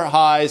lower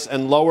highs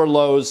and lower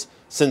lows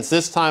since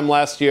this time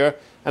last year.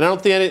 And I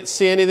don't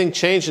see anything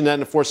changing that in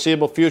the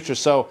foreseeable future.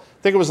 So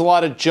I think it was a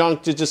lot of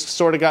junk that just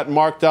sort of got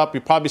marked up. You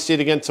probably see it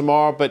again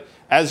tomorrow. But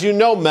as you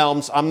know,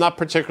 Melms, I'm not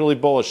particularly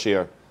bullish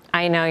here.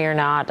 I know you're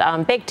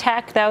not. Big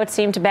tech, though, it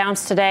seemed to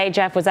bounce today.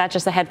 Jeff, was that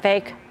just a head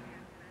fake?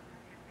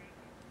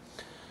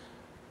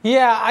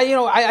 Yeah,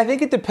 I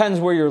think it depends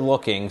where you're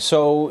looking.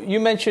 So you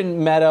mentioned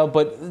Meta,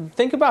 but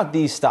think about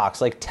these stocks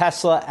like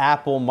Tesla,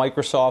 Apple,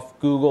 Microsoft,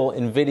 Google,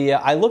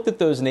 NVIDIA. I looked at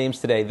those names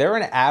today. They're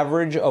an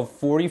average of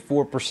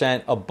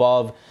 44%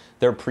 above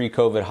their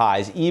pre-COVID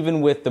highs,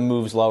 even with the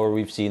moves lower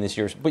we've seen this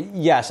year. But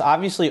yes,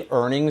 obviously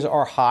earnings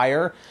are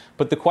higher,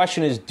 but the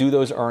question is, do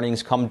those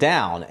earnings come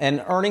down?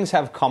 And earnings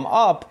have come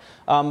up,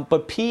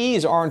 but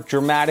PEs aren't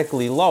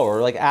dramatically lower.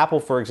 Like Apple,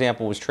 for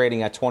example, was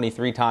trading at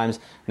 23 times.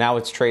 Now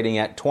it's trading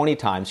at 20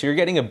 times. So you're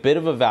getting a bit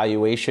of a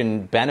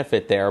valuation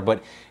benefit there,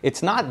 but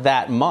it's not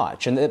that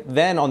much. And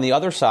then on the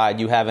other side,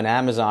 you have an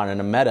Amazon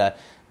and a Meta.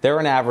 They're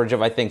an average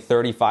of, I think,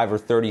 35 or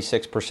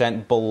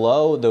 36%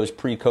 below those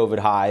pre-COVID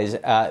highs.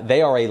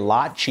 They are a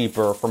lot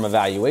cheaper from a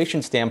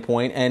valuation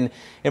standpoint. And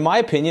in my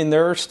opinion,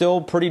 they're still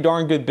pretty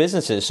darn good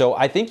businesses. So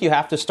I think you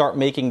have to start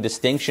making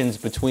distinctions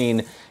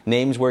between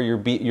names where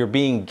you're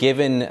being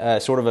given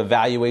sort of a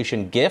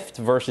valuation gift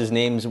versus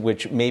names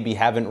which maybe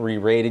haven't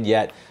re-rated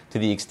yet to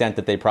the extent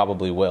that they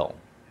probably will.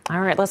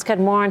 All right, let's get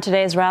more on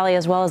today's rally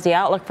as well as the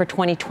outlook for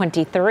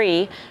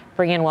 2023.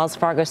 Bring in Wells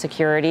Fargo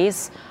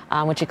Securities,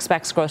 which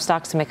expects growth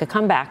stocks to make a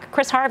comeback.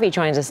 Chris Harvey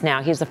joins us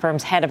now. He's the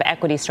firm's head of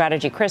equity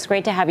strategy. Chris,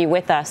 great to have you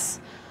with us.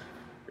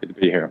 Good to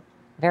be here.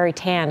 Very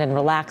tanned and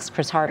relaxed,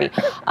 Chris Harvey.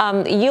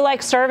 You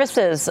like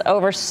services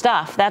over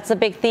stuff. That's a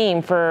big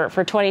theme for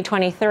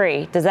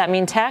 2023. Does that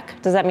mean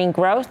tech? Does that mean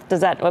growth?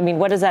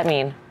 What does that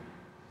mean?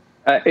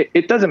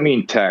 It doesn't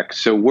mean tech.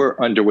 So we're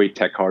underweight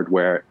tech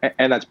hardware,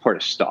 and that's part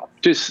of stuff.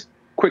 Just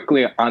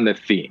quickly on the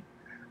theme.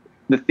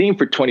 The theme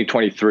for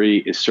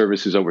 2023 is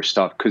services over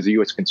stuff because the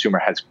U.S. consumer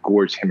has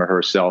gorged him or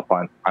herself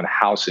on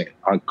housing,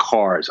 on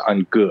cars,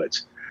 on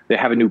goods. They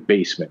have a new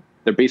basement.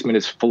 Their basement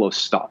is full of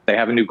stuff. They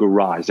have a new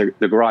garage.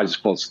 The garage is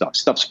full of stuff.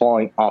 Stuff's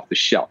falling off the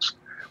shelves.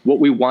 What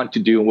we want to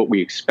do and what we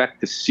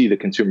expect to see the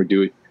consumer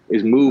do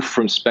is move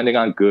from spending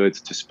on goods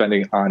to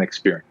spending on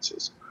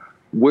experiences.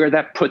 Where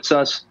that puts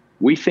us,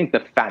 we think the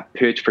fat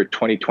pitch for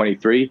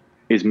 2023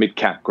 is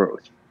mid-cap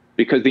growth,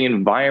 because the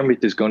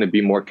environment is going to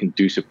be more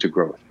conducive to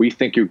growth. We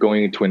think you're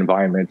going into an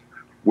environment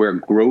where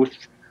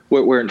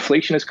where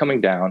inflation is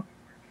coming down,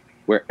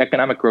 where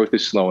economic growth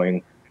is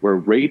slowing, where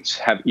rates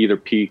have either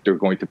peaked or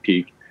going to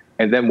peak.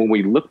 And then when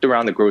we looked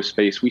around the growth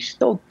space, we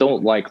still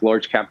don't like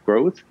large cap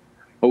growth,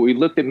 but we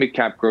looked at mid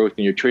cap growth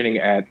and you're trading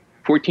at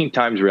 14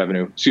 times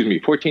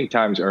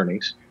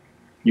earnings.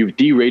 You've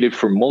derated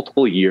for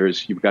multiple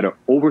years. You've got an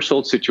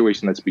oversold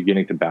situation that's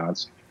beginning to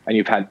bounce, and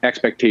you've had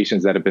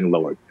expectations that have been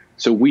lowered.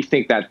 So we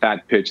think that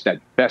fat pitch,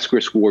 that best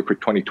risk reward for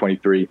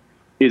 2023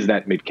 is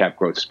that mid-cap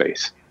growth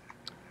space.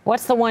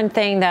 What's the one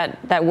thing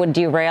that would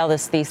derail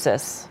this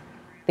thesis?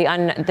 The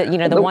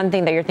one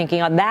thing that you're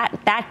thinking of,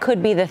 that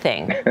could be the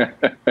thing.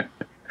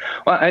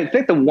 Well, I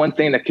think the one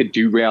thing that could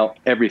derail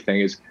everything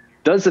is,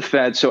 does the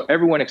Fed, so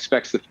everyone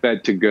expects the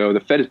Fed to go,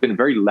 the Fed has been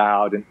very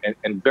loud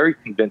and very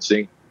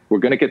convincing. We're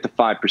going to get to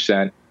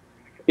 5%,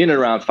 in and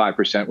around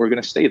 5%, we're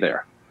going to stay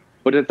there.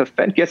 But if the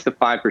Fed gets to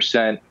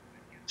 5%,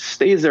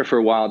 stays there for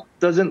a while,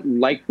 doesn't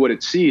like what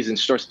it sees and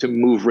starts to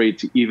move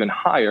rates even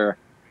higher,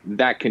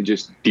 that can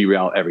just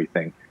derail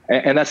everything.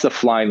 And that's the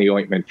fly in the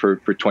ointment for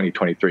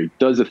 2023.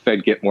 Does the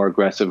Fed get more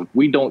aggressive?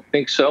 We don't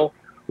think so.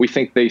 We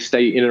think they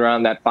stay in and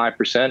around that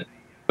 5%,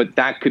 but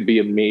that could be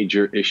a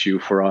major issue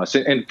for us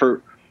and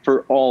for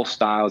all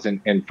styles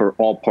and for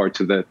all parts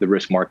of the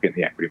risk market and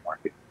the equity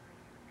market.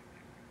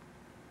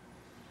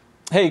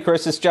 Hey,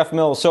 Chris, it's Jeff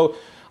Mills. So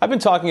I've been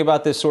talking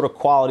about this sort of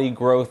quality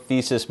growth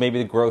thesis. Maybe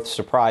the growth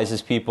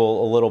surprises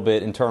people a little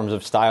bit in terms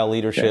of style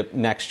leadership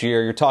next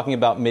year. You're talking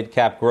about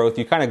mid-cap growth.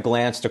 You kind of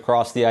glanced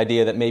across the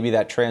idea that maybe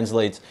that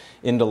translates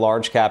into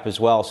large cap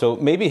as well. So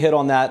maybe hit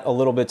on that a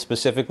little bit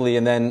specifically.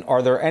 And then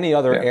are there any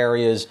other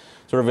areas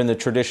sort of in the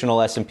traditional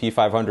S&P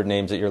 500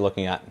 names that you're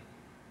looking at?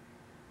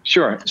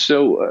 Sure.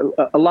 So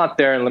a lot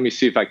there. And let me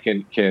see if I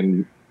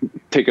can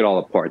take it all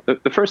apart.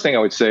 The first thing I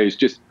would say is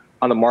just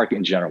on the market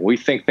in general. We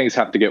think things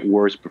have to get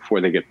worse before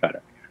they get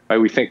better. Right?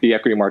 We think the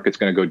equity market's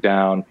going to go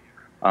down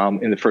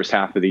in the first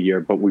half of the year,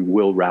 but we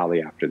will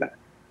rally after that.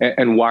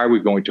 And why are we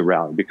going to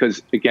rally?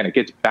 Because, again, it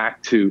gets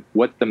back to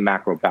what's the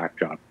macro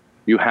backdrop.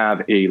 You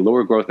have a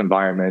lower growth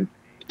environment,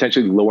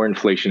 potentially lower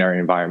inflationary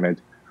environment.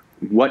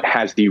 What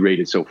has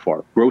derated so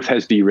far? Growth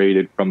has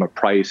derated from a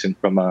price and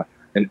from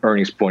an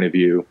earnings point of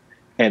view.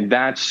 And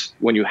that's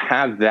when you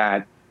have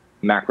that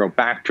macro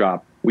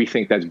backdrop, we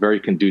think that's very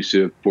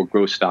conducive for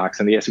growth stocks.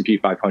 And the S&P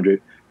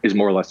 500 is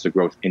more or less the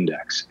growth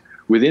index.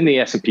 Within the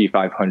S&P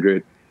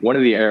 500, one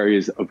of the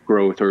areas of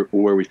growth or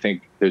where we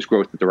think there's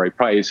growth at the right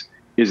price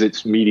is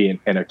its media and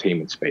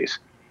entertainment space.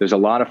 There's a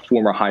lot of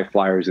former high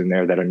flyers in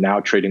there that are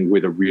now trading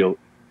with a real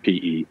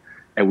PE,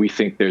 and we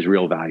think there's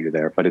real value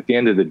there. But at the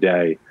end of the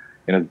day,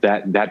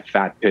 that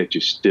fat pitch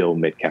is still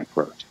mid-cap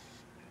growth.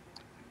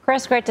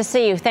 Chris, great to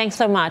see you. Thanks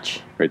so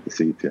much. Great to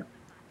see you, too.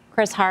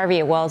 Chris Harvey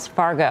at Wells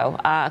Fargo.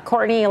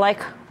 Courtney, you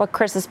like what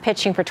Chris is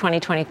pitching for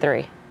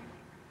 2023?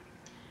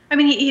 I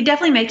mean, he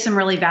definitely makes some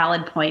really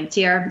valid points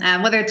here.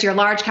 Whether it's your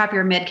large cap,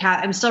 your mid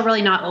cap, I'm still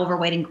really not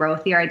overweighting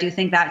growth here. I do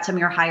think that some of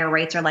your higher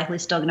rates are likely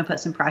still going to put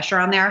some pressure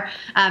on there.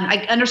 I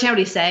understand what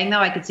he's saying, though.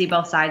 I could see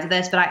both sides of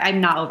this, but I'm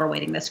not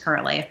overweighting this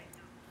currently.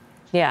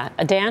 Yeah.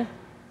 Dan?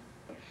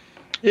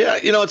 Yeah,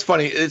 it's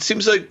funny. It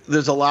seems like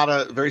there's a lot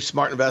of very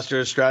smart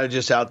investors,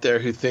 strategists out there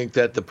who think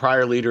that the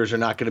prior leaders are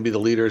not going to be the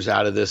leaders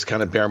out of this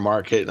kind of bear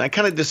market. And I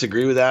kind of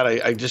disagree with that.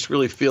 I just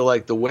really feel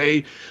like the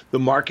way the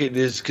market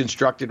is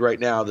constructed right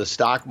now, the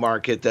stock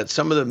market, that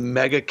some of the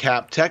mega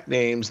cap tech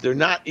names, they're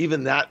not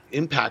even that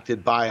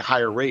impacted by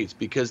higher rates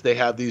because they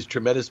have these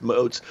tremendous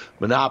moats,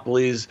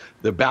 monopolies,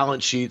 their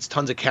balance sheets,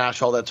 tons of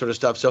cash, all that sort of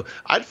stuff. So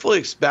I'd fully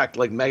expect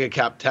like mega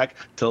cap tech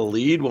to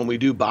lead when we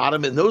do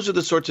bottom. And those are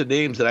the sorts of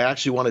names that I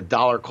actually want to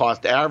dollar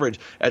cost average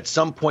at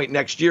some point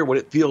next year when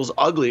it feels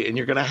ugly, and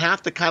you're going to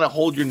have to kind of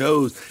hold your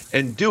nose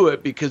and do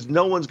it because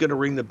no one's going to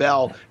ring the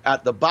bell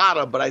at the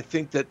bottom. But I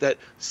think that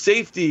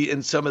safety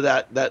in some of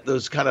that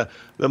those kind of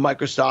the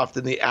Microsoft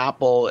and the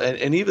Apple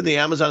and even the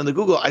Amazon and the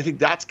Google, I think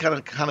that's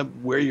kind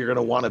of where you're going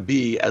to want to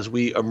be as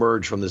we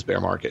emerge from this bear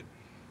market.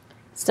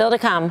 Still to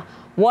come,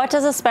 what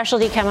does a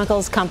specialty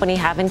chemicals company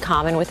have in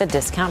common with a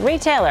discount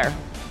retailer?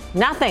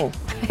 Nothing,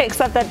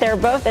 except that they're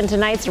both in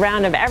tonight's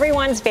round of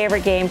everyone's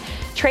favorite game,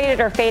 Trade It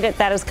or Fade It.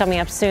 That is coming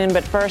up soon.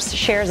 But first,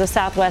 shares of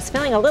Southwest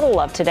feeling a little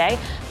love today.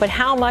 But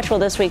how much will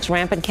this week's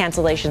rampant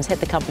cancellations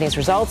hit the company's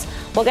results?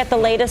 We'll get the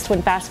latest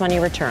when Fast Money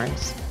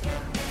returns.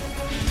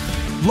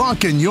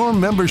 Lock in your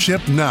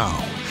membership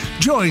now.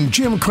 Join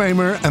Jim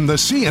Cramer and the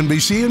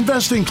CNBC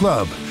Investing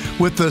Club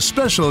with the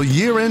special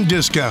year-end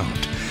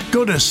discount.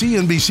 Go to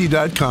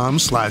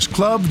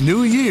cnbc.com/club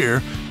new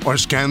year or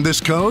scan this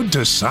code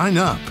to sign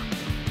up.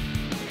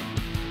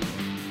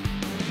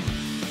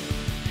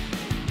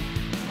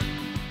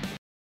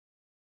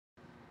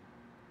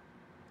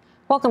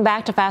 Welcome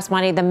back to Fast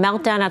Money. The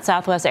meltdown at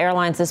Southwest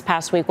Airlines this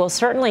past week will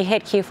certainly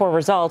hit Q4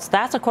 results.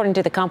 That's according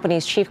to the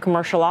company's chief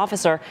commercial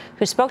officer,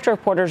 who spoke to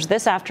reporters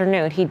this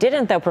afternoon. He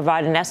didn't, though,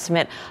 provide an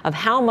estimate of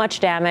how much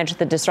damage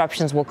the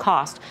disruptions will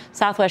cost.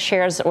 Southwest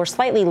shares were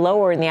slightly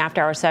lower in the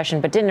after-hour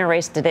session, but didn't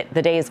erase the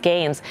day's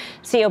gains.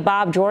 CEO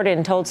Bob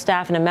Jordan told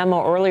staff in a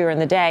memo earlier in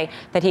the day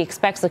that he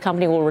expects the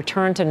company will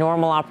return to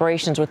normal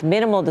operations with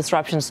minimal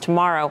disruptions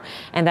tomorrow,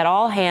 and that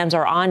all hands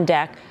are on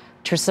deck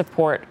to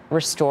support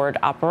restored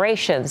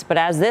operations. But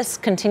as this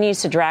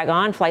continues to drag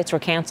on, flights were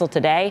canceled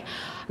today.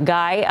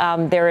 Guy,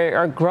 there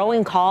are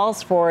growing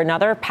calls for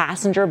another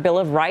passenger bill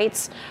of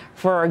rights,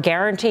 for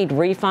guaranteed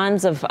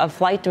refunds of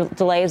flight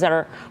delays that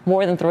are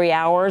more than 3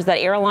 hours, that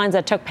airlines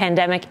that took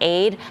pandemic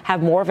aid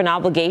have more of an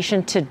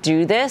obligation to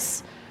do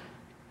this.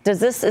 Does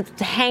this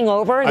hang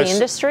over the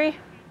industry?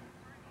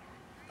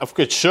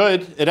 It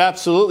should. It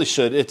absolutely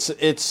should.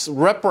 It's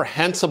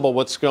reprehensible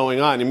what's going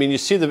on. I mean, you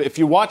see if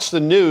you watch the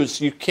news,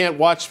 you can't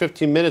watch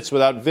 15 minutes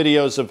without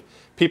videos of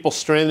people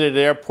stranded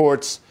at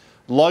airports,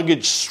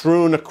 luggage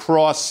strewn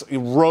across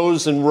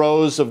rows and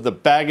rows of the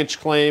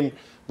baggage claim,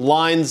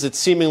 lines that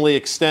seemingly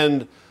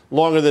extend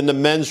longer than the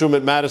men's room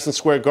at Madison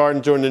Square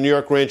Garden during the New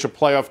York Ranger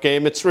playoff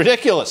game. It's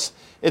ridiculous.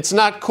 It's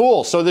not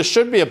cool. So there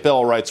should be a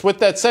bill of rights. With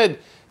that said,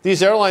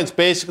 these airlines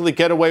basically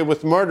get away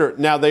with murder.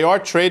 Now, they are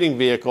trading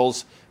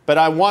vehicles. But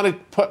I want to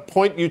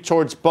point you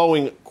towards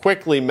Boeing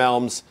quickly,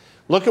 Melms.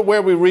 Look at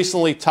where we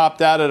recently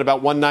topped out at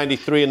about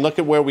 193, and look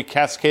at where we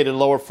cascaded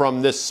lower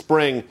from this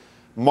spring,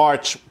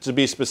 March, to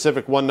be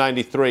specific,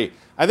 193.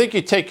 I think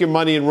you take your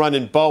money and run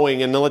in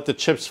Boeing and then let the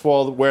chips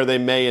fall where they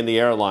may in the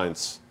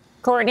airlines.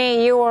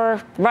 Courtney, you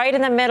were right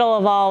in the middle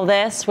of all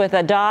this with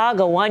a dog,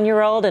 a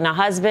 1-year-old, and a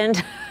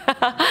husband,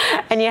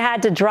 and you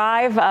had to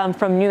drive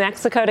from New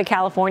Mexico to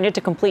California to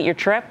complete your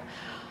trip.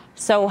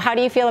 So how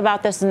do you feel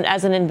about this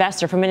as an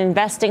investor, from an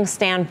investing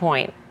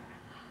standpoint?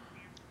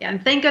 Yeah,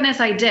 and thank goodness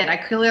I did. I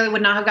clearly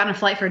would not have gotten a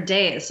flight for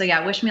days. So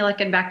yeah, wish me luck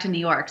getting back to New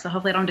York. So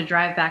hopefully I don't have to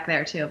drive back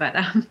there too. But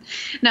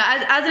no,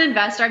 as an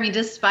investor, I mean,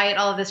 despite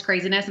all of this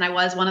craziness, and I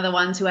was one of the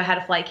ones who had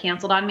a flight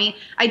canceled on me,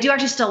 I do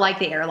actually still like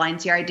the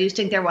airlines here. I do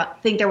think they're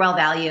well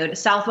valued.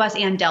 Southwest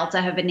and Delta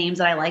have been names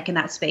that I like in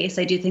that space.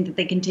 I do think that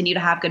they continue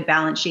to have good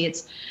balance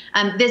sheets.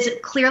 This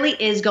clearly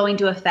is going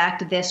to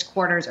affect this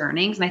quarter's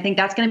earnings, and I think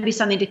that's going to be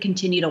something to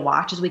continue to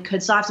watch, as we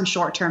could still have some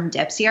short-term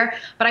dips here.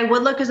 But I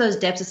would look at those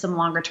dips as some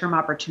longer-term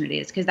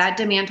opportunities, because that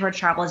demand towards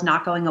travel is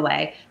not going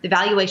away. The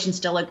valuations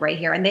still look great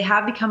here, and they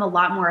have become a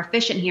lot more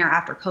efficient here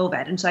after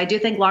COVID. And so I do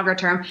think longer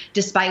term,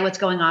 despite what's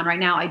going on right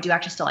now, I do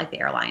actually still like the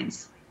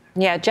airlines.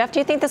 Yeah, Jeff, do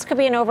you think this could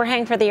be an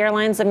overhang for the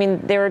airlines? I mean,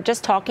 they were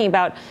just talking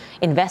about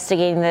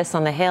investigating this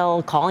on the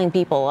Hill, calling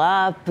people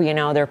up. You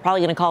know, they're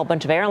probably going to call a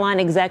bunch of airline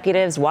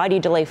executives. Why do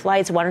you delay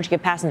flights? Why don't you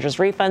give passengers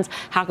refunds?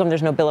 How come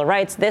there's no Bill of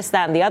Rights? This,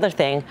 that, and the other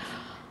thing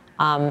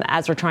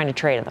as we're trying to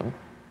trade them.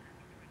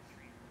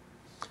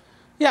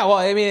 Yeah, well,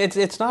 I mean,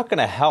 it's not going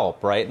to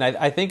help, right? And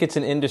I think it's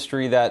an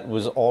industry that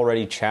was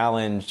already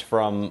challenged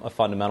from a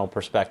fundamental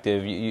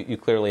perspective. You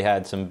clearly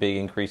had some big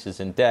increases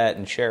in debt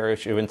and share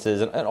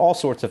issuances and all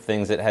sorts of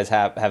things that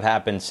have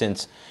happened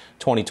since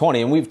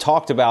 2020. And we've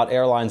talked about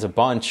airlines a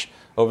bunch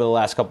over the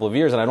last couple of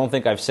years, and I don't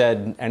think I've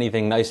said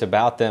anything nice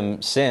about them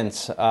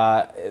since.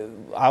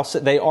 I'll say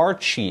they are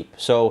cheap,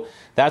 so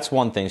that's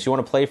one thing. So you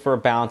want to play for a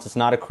balance. It's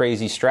not a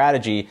crazy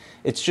strategy.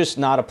 It's just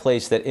not a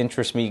place that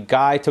interests me.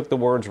 Guy took the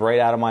words right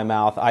out of my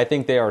mouth. I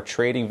think they are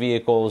trading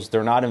vehicles.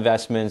 They're not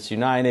investments.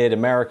 United,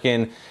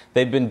 American,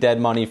 they've been dead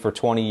money for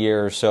 20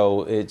 years,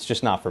 so it's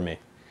just not for me.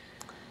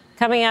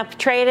 Coming up,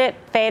 trade it,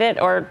 fade it,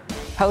 or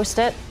post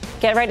it.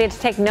 Get ready to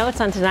take notes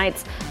on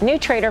tonight's new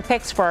trader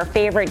picks for our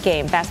favorite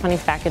game. Fast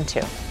Money's back in 2.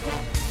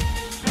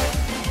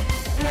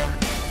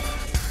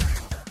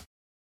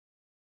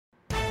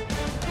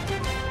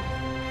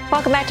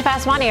 Welcome back to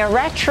Fast Money. A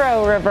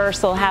retro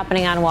reversal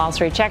happening on Wall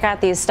Street. Check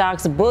out these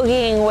stocks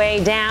boogieing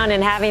way down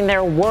and having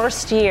their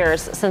worst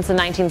years since the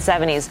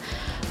 1970s.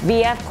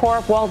 VF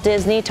Corp, Walt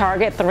Disney,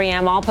 Target,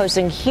 3M all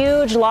posting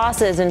huge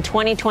losses in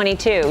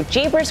 2022.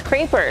 Jeepers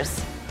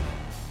Creepers.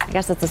 I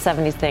guess it's a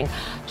 70s thing.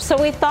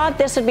 So we thought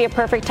this would be a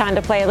perfect time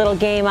to play a little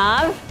game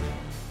of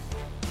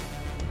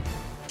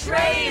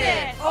Trade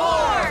It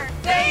or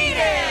Fade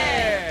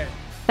It.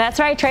 That's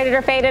right, Trade It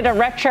or Fade It, a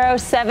retro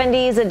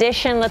 70s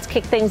edition. Let's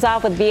kick things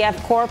off with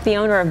VF Corp, the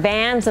owner of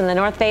Vans and the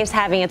North Face,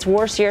 having its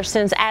worst year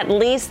since at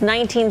least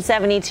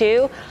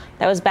 1972.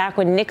 That was back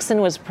when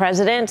Nixon was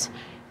president.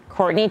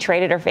 Courtney,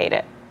 Trade It or Fade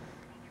It?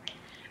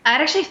 I'd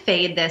actually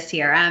fade this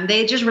year.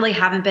 They just really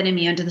haven't been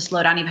immune to the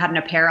slowdown you've had in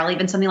apparel.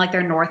 Even something like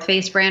their North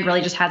Face brand really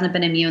just hasn't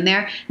been immune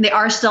there. And they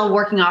are still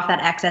working off that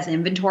excess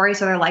inventory,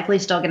 so they're likely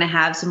still going to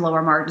have some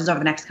lower margins over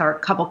the next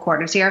couple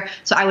quarters here.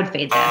 So I would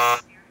fade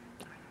this.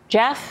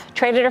 Jeff,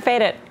 trade it or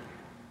fade it?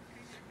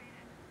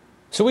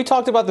 So we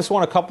talked about this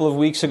one a couple of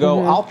weeks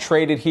ago. I'll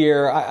trade it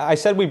here. I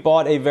said we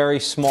bought a very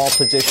small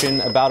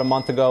position about a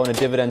month ago in a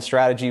dividend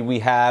strategy we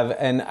have.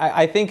 And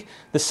I think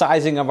the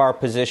sizing of our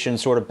position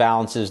sort of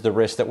balances the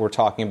risk that we're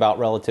talking about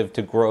relative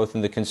to growth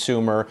in the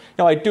consumer.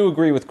 You know, I do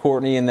agree with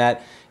Courtney in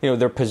that, you know,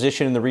 their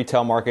position in the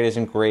retail market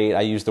isn't great.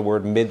 I used the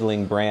word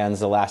middling brands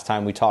the last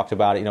time we talked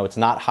about it. You know, it's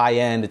not high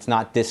end, it's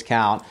not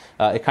discount.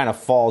 It kind of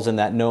falls in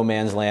that no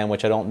man's land,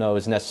 which I don't know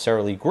is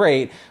necessarily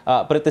great.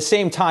 But at the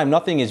same time,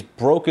 nothing is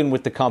broken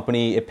with the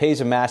company. It pays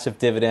a massive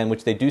dividend,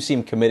 which they do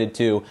seem committed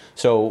to.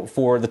 So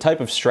for the type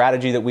of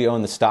strategy that we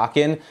own the stock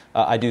in,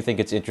 I do think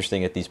it's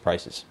interesting at these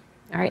prices.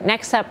 All right,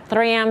 next up,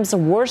 3M's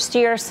worst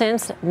year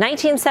since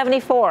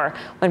 1974,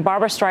 when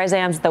Barbra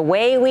Streisand's The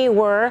Way We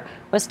Were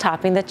was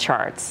topping the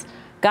charts.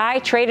 Guy,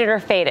 trade it or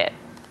fade it?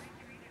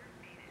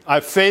 I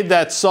fade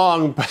that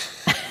song,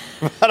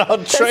 but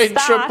I'll trade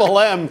Triple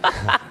M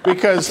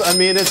because I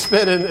mean it's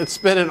been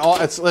an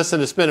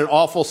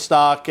awful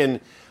stock, and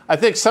I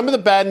think some of the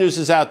bad news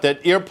is out.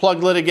 That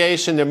earplug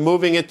litigation, they're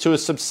moving it to a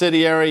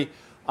subsidiary.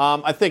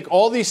 I think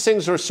all these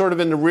things are sort of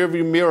in the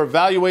rearview mirror.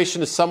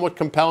 Valuation is somewhat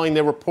compelling.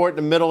 They report in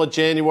the middle of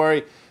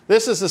January.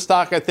 This is the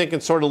stock I think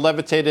can sort of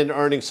levitate into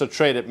earnings. So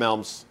trade it,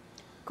 Melms.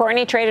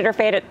 Courtney, trade it or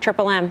fade it?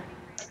 Triple M.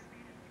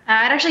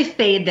 I'd actually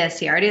fade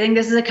this year. I do think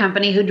this is a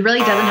company who really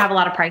doesn't have a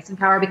lot of pricing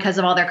power because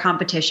of all their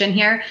competition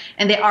here.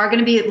 And they are going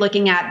to be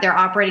looking at their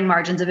operating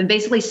margins have been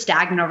basically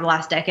stagnant over the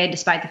last decade,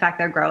 despite the fact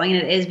they're growing.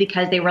 And it is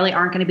because they really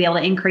aren't going to be able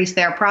to increase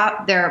their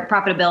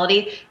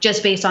profitability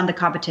just based on the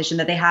competition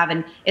that they have.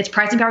 And it's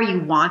pricing power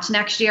you want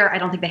next year. I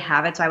don't think they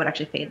have it, so I would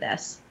actually fade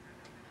this.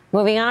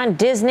 Moving on,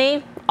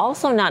 Disney,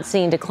 also not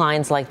seeing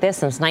declines like this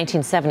since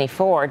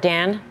 1974.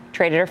 Dan,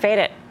 trade it or fade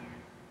it?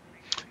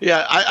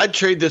 Yeah, I'd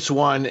trade this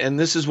one, and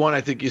this is one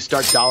I think you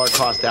start dollar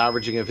cost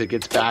averaging if it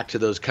gets back to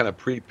those kind of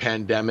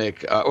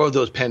pre-pandemic or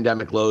those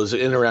pandemic lows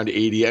in around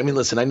 80. I mean,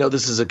 listen, I know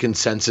this is a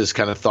consensus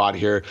kind of thought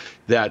here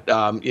that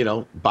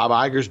Bob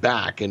Iger's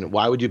back, and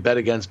why would you bet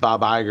against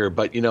Bob Iger?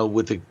 But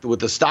with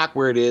the stock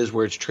where it is,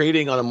 where it's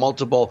trading on a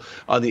multiple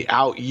on the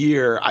out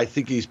year, I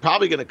think he's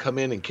probably going to come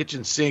in and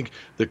kitchen sink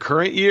the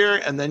current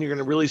year, and then you're going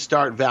to really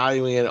start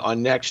valuing it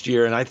on next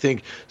year. And I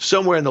think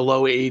somewhere in the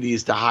low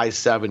 80s to high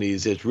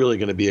 70s, it's really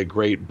going to be a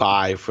great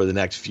buy for the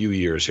next few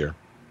years here.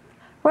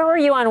 Where were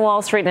you on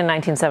Wall Street in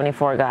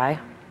 1974, Guy?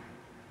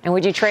 And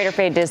would you trade or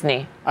fade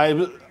Disney?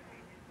 I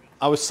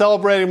was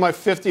celebrating my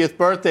 50th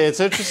birthday.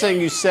 It's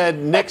interesting you said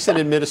Nixon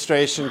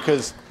administration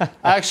because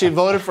I actually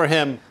voted for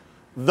him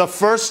the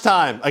first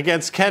time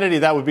against Kennedy.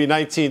 That would be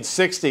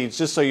 1960,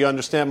 just so you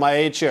understand my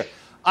age here.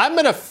 I'm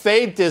going to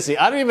fade Disney.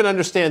 I don't even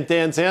understand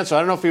Dan's answer. I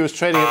don't know if he was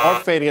trading it or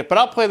fading it, but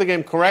I'll play the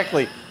game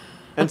correctly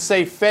and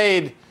say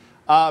fade.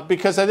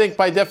 Because I think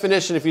by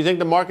definition, if you think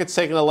the market's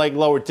taking a leg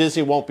lower,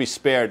 Disney won't be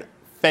spared.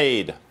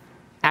 Fade.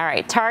 All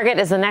right. Target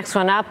is the next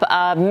one up.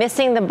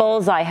 Missing the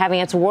bullseye, having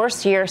its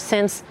worst year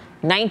since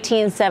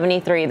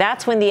 1973.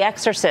 That's when The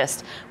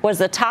Exorcist was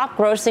the top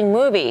grossing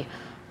movie.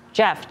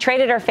 Jeff,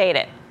 trade it or fade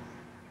it?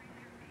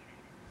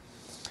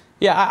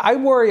 Yeah, I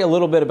worry a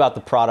little bit about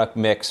the product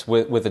mix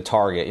with the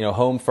Target. You know,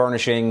 home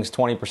furnishings,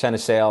 20% of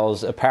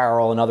sales,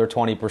 apparel, another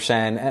 20%.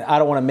 And I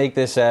don't want to make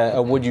this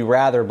a would you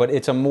rather, but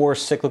it's a more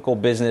cyclical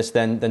business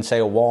than say,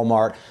 a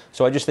Walmart.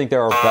 So I just think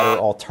there are better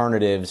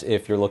alternatives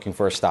if you're looking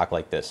for a stock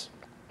like this.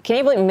 Can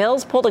you believe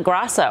Mills pulled a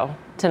Grasso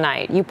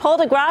tonight? You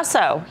pulled a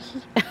Grasso.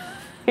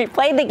 You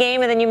played the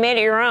game and then you made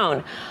it your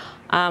own.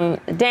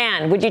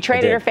 Dan, would you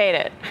trade it or fade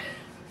it?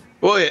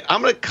 Well,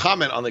 I'm going to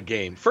comment on the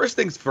game. First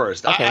things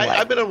first. Okay,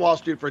 I've been on Wall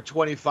Street for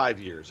 25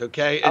 years,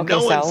 okay? And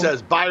no one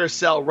says buy or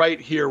sell right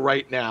here,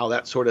 right now,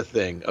 that sort of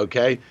thing,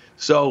 okay?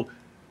 So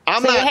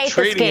I'm not you hate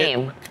trading this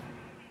game. it.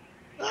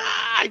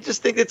 I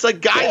just think it's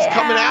like guys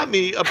coming at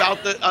me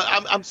about the.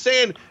 I'm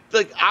saying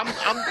like I'm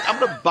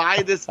going to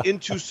buy this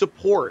into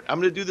support. I'm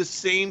going to do the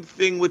same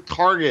thing with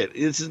Target.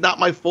 This is not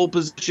my full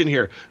position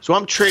here, so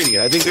I'm trading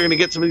it. I think they're going to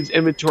get some of these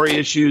inventory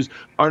issues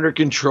under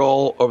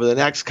control over the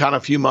next kind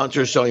of few months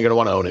or so. You're going to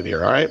want to own it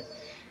here. All right.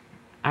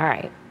 All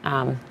right.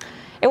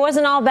 It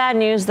wasn't all bad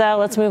news, though.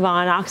 Let's move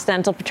on.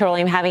 Occidental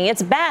Petroleum having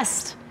its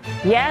best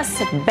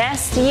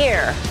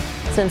year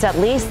since at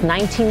least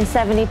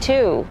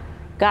 1972.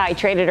 Guy,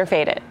 trade it or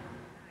fade it?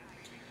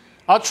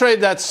 I'll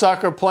trade that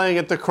sucker playing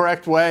it the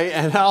correct way,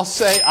 and I'll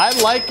say I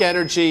like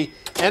energy.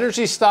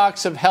 Energy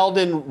stocks have held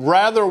in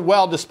rather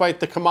well despite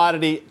the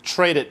commodity.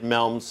 Trade it,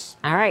 Melms.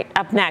 All right,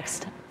 up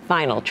next,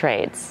 final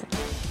trades.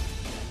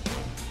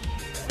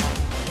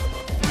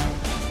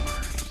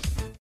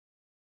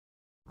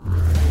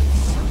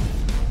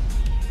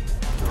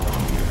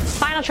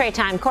 Final trade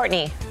time,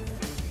 Courtney.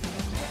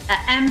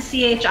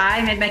 MCHI,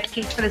 I made my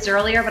case for this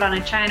earlier, but on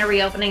a China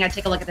reopening, I'd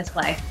take a look at this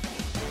play.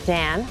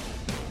 Dan?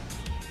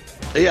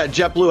 Yeah,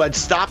 JetBlue, I'd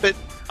stop it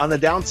on the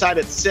downside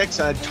at 6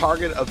 and a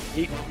target of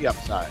 8 to the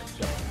upside.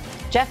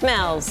 Jeff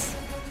Mills.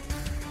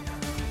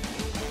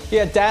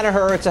 Yeah,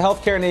 Danaher, it's a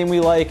healthcare name we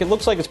like. It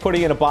looks like it's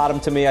putting in a bottom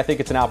to me. I think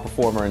it's an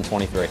outperformer in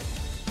 23.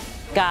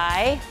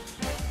 Guy?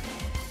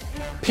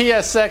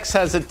 PSX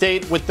has a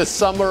date with the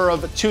summer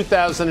of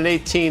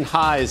 2018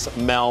 highs,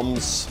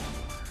 Melms.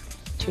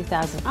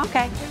 2000.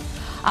 Okay.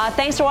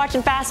 Thanks for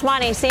watching Fast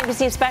Money.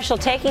 CNBC special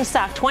Taking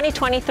Stock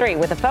 2023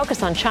 with a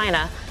focus on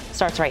China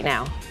starts right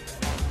now.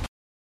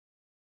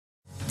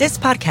 This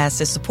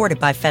podcast is supported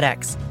by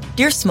FedEx.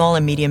 Dear small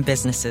and medium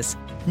businesses,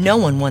 no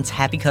one wants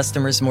happy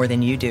customers more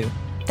than you do.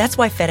 That's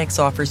why FedEx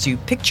offers you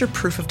picture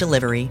proof of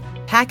delivery,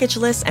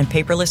 packageless and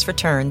paperless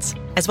returns,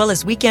 as well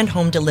as weekend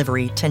home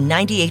delivery to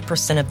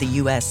 98% of the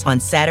U.S.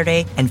 on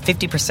Saturday and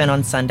 50%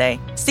 on Sunday.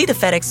 See the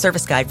FedEx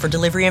service guide for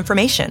delivery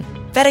information.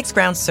 FedEx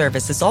Ground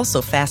service is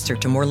also faster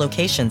to more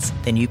locations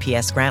than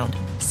UPS Ground.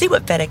 See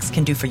what FedEx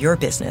can do for your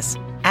business.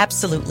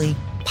 Absolutely,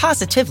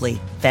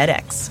 positively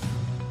FedEx.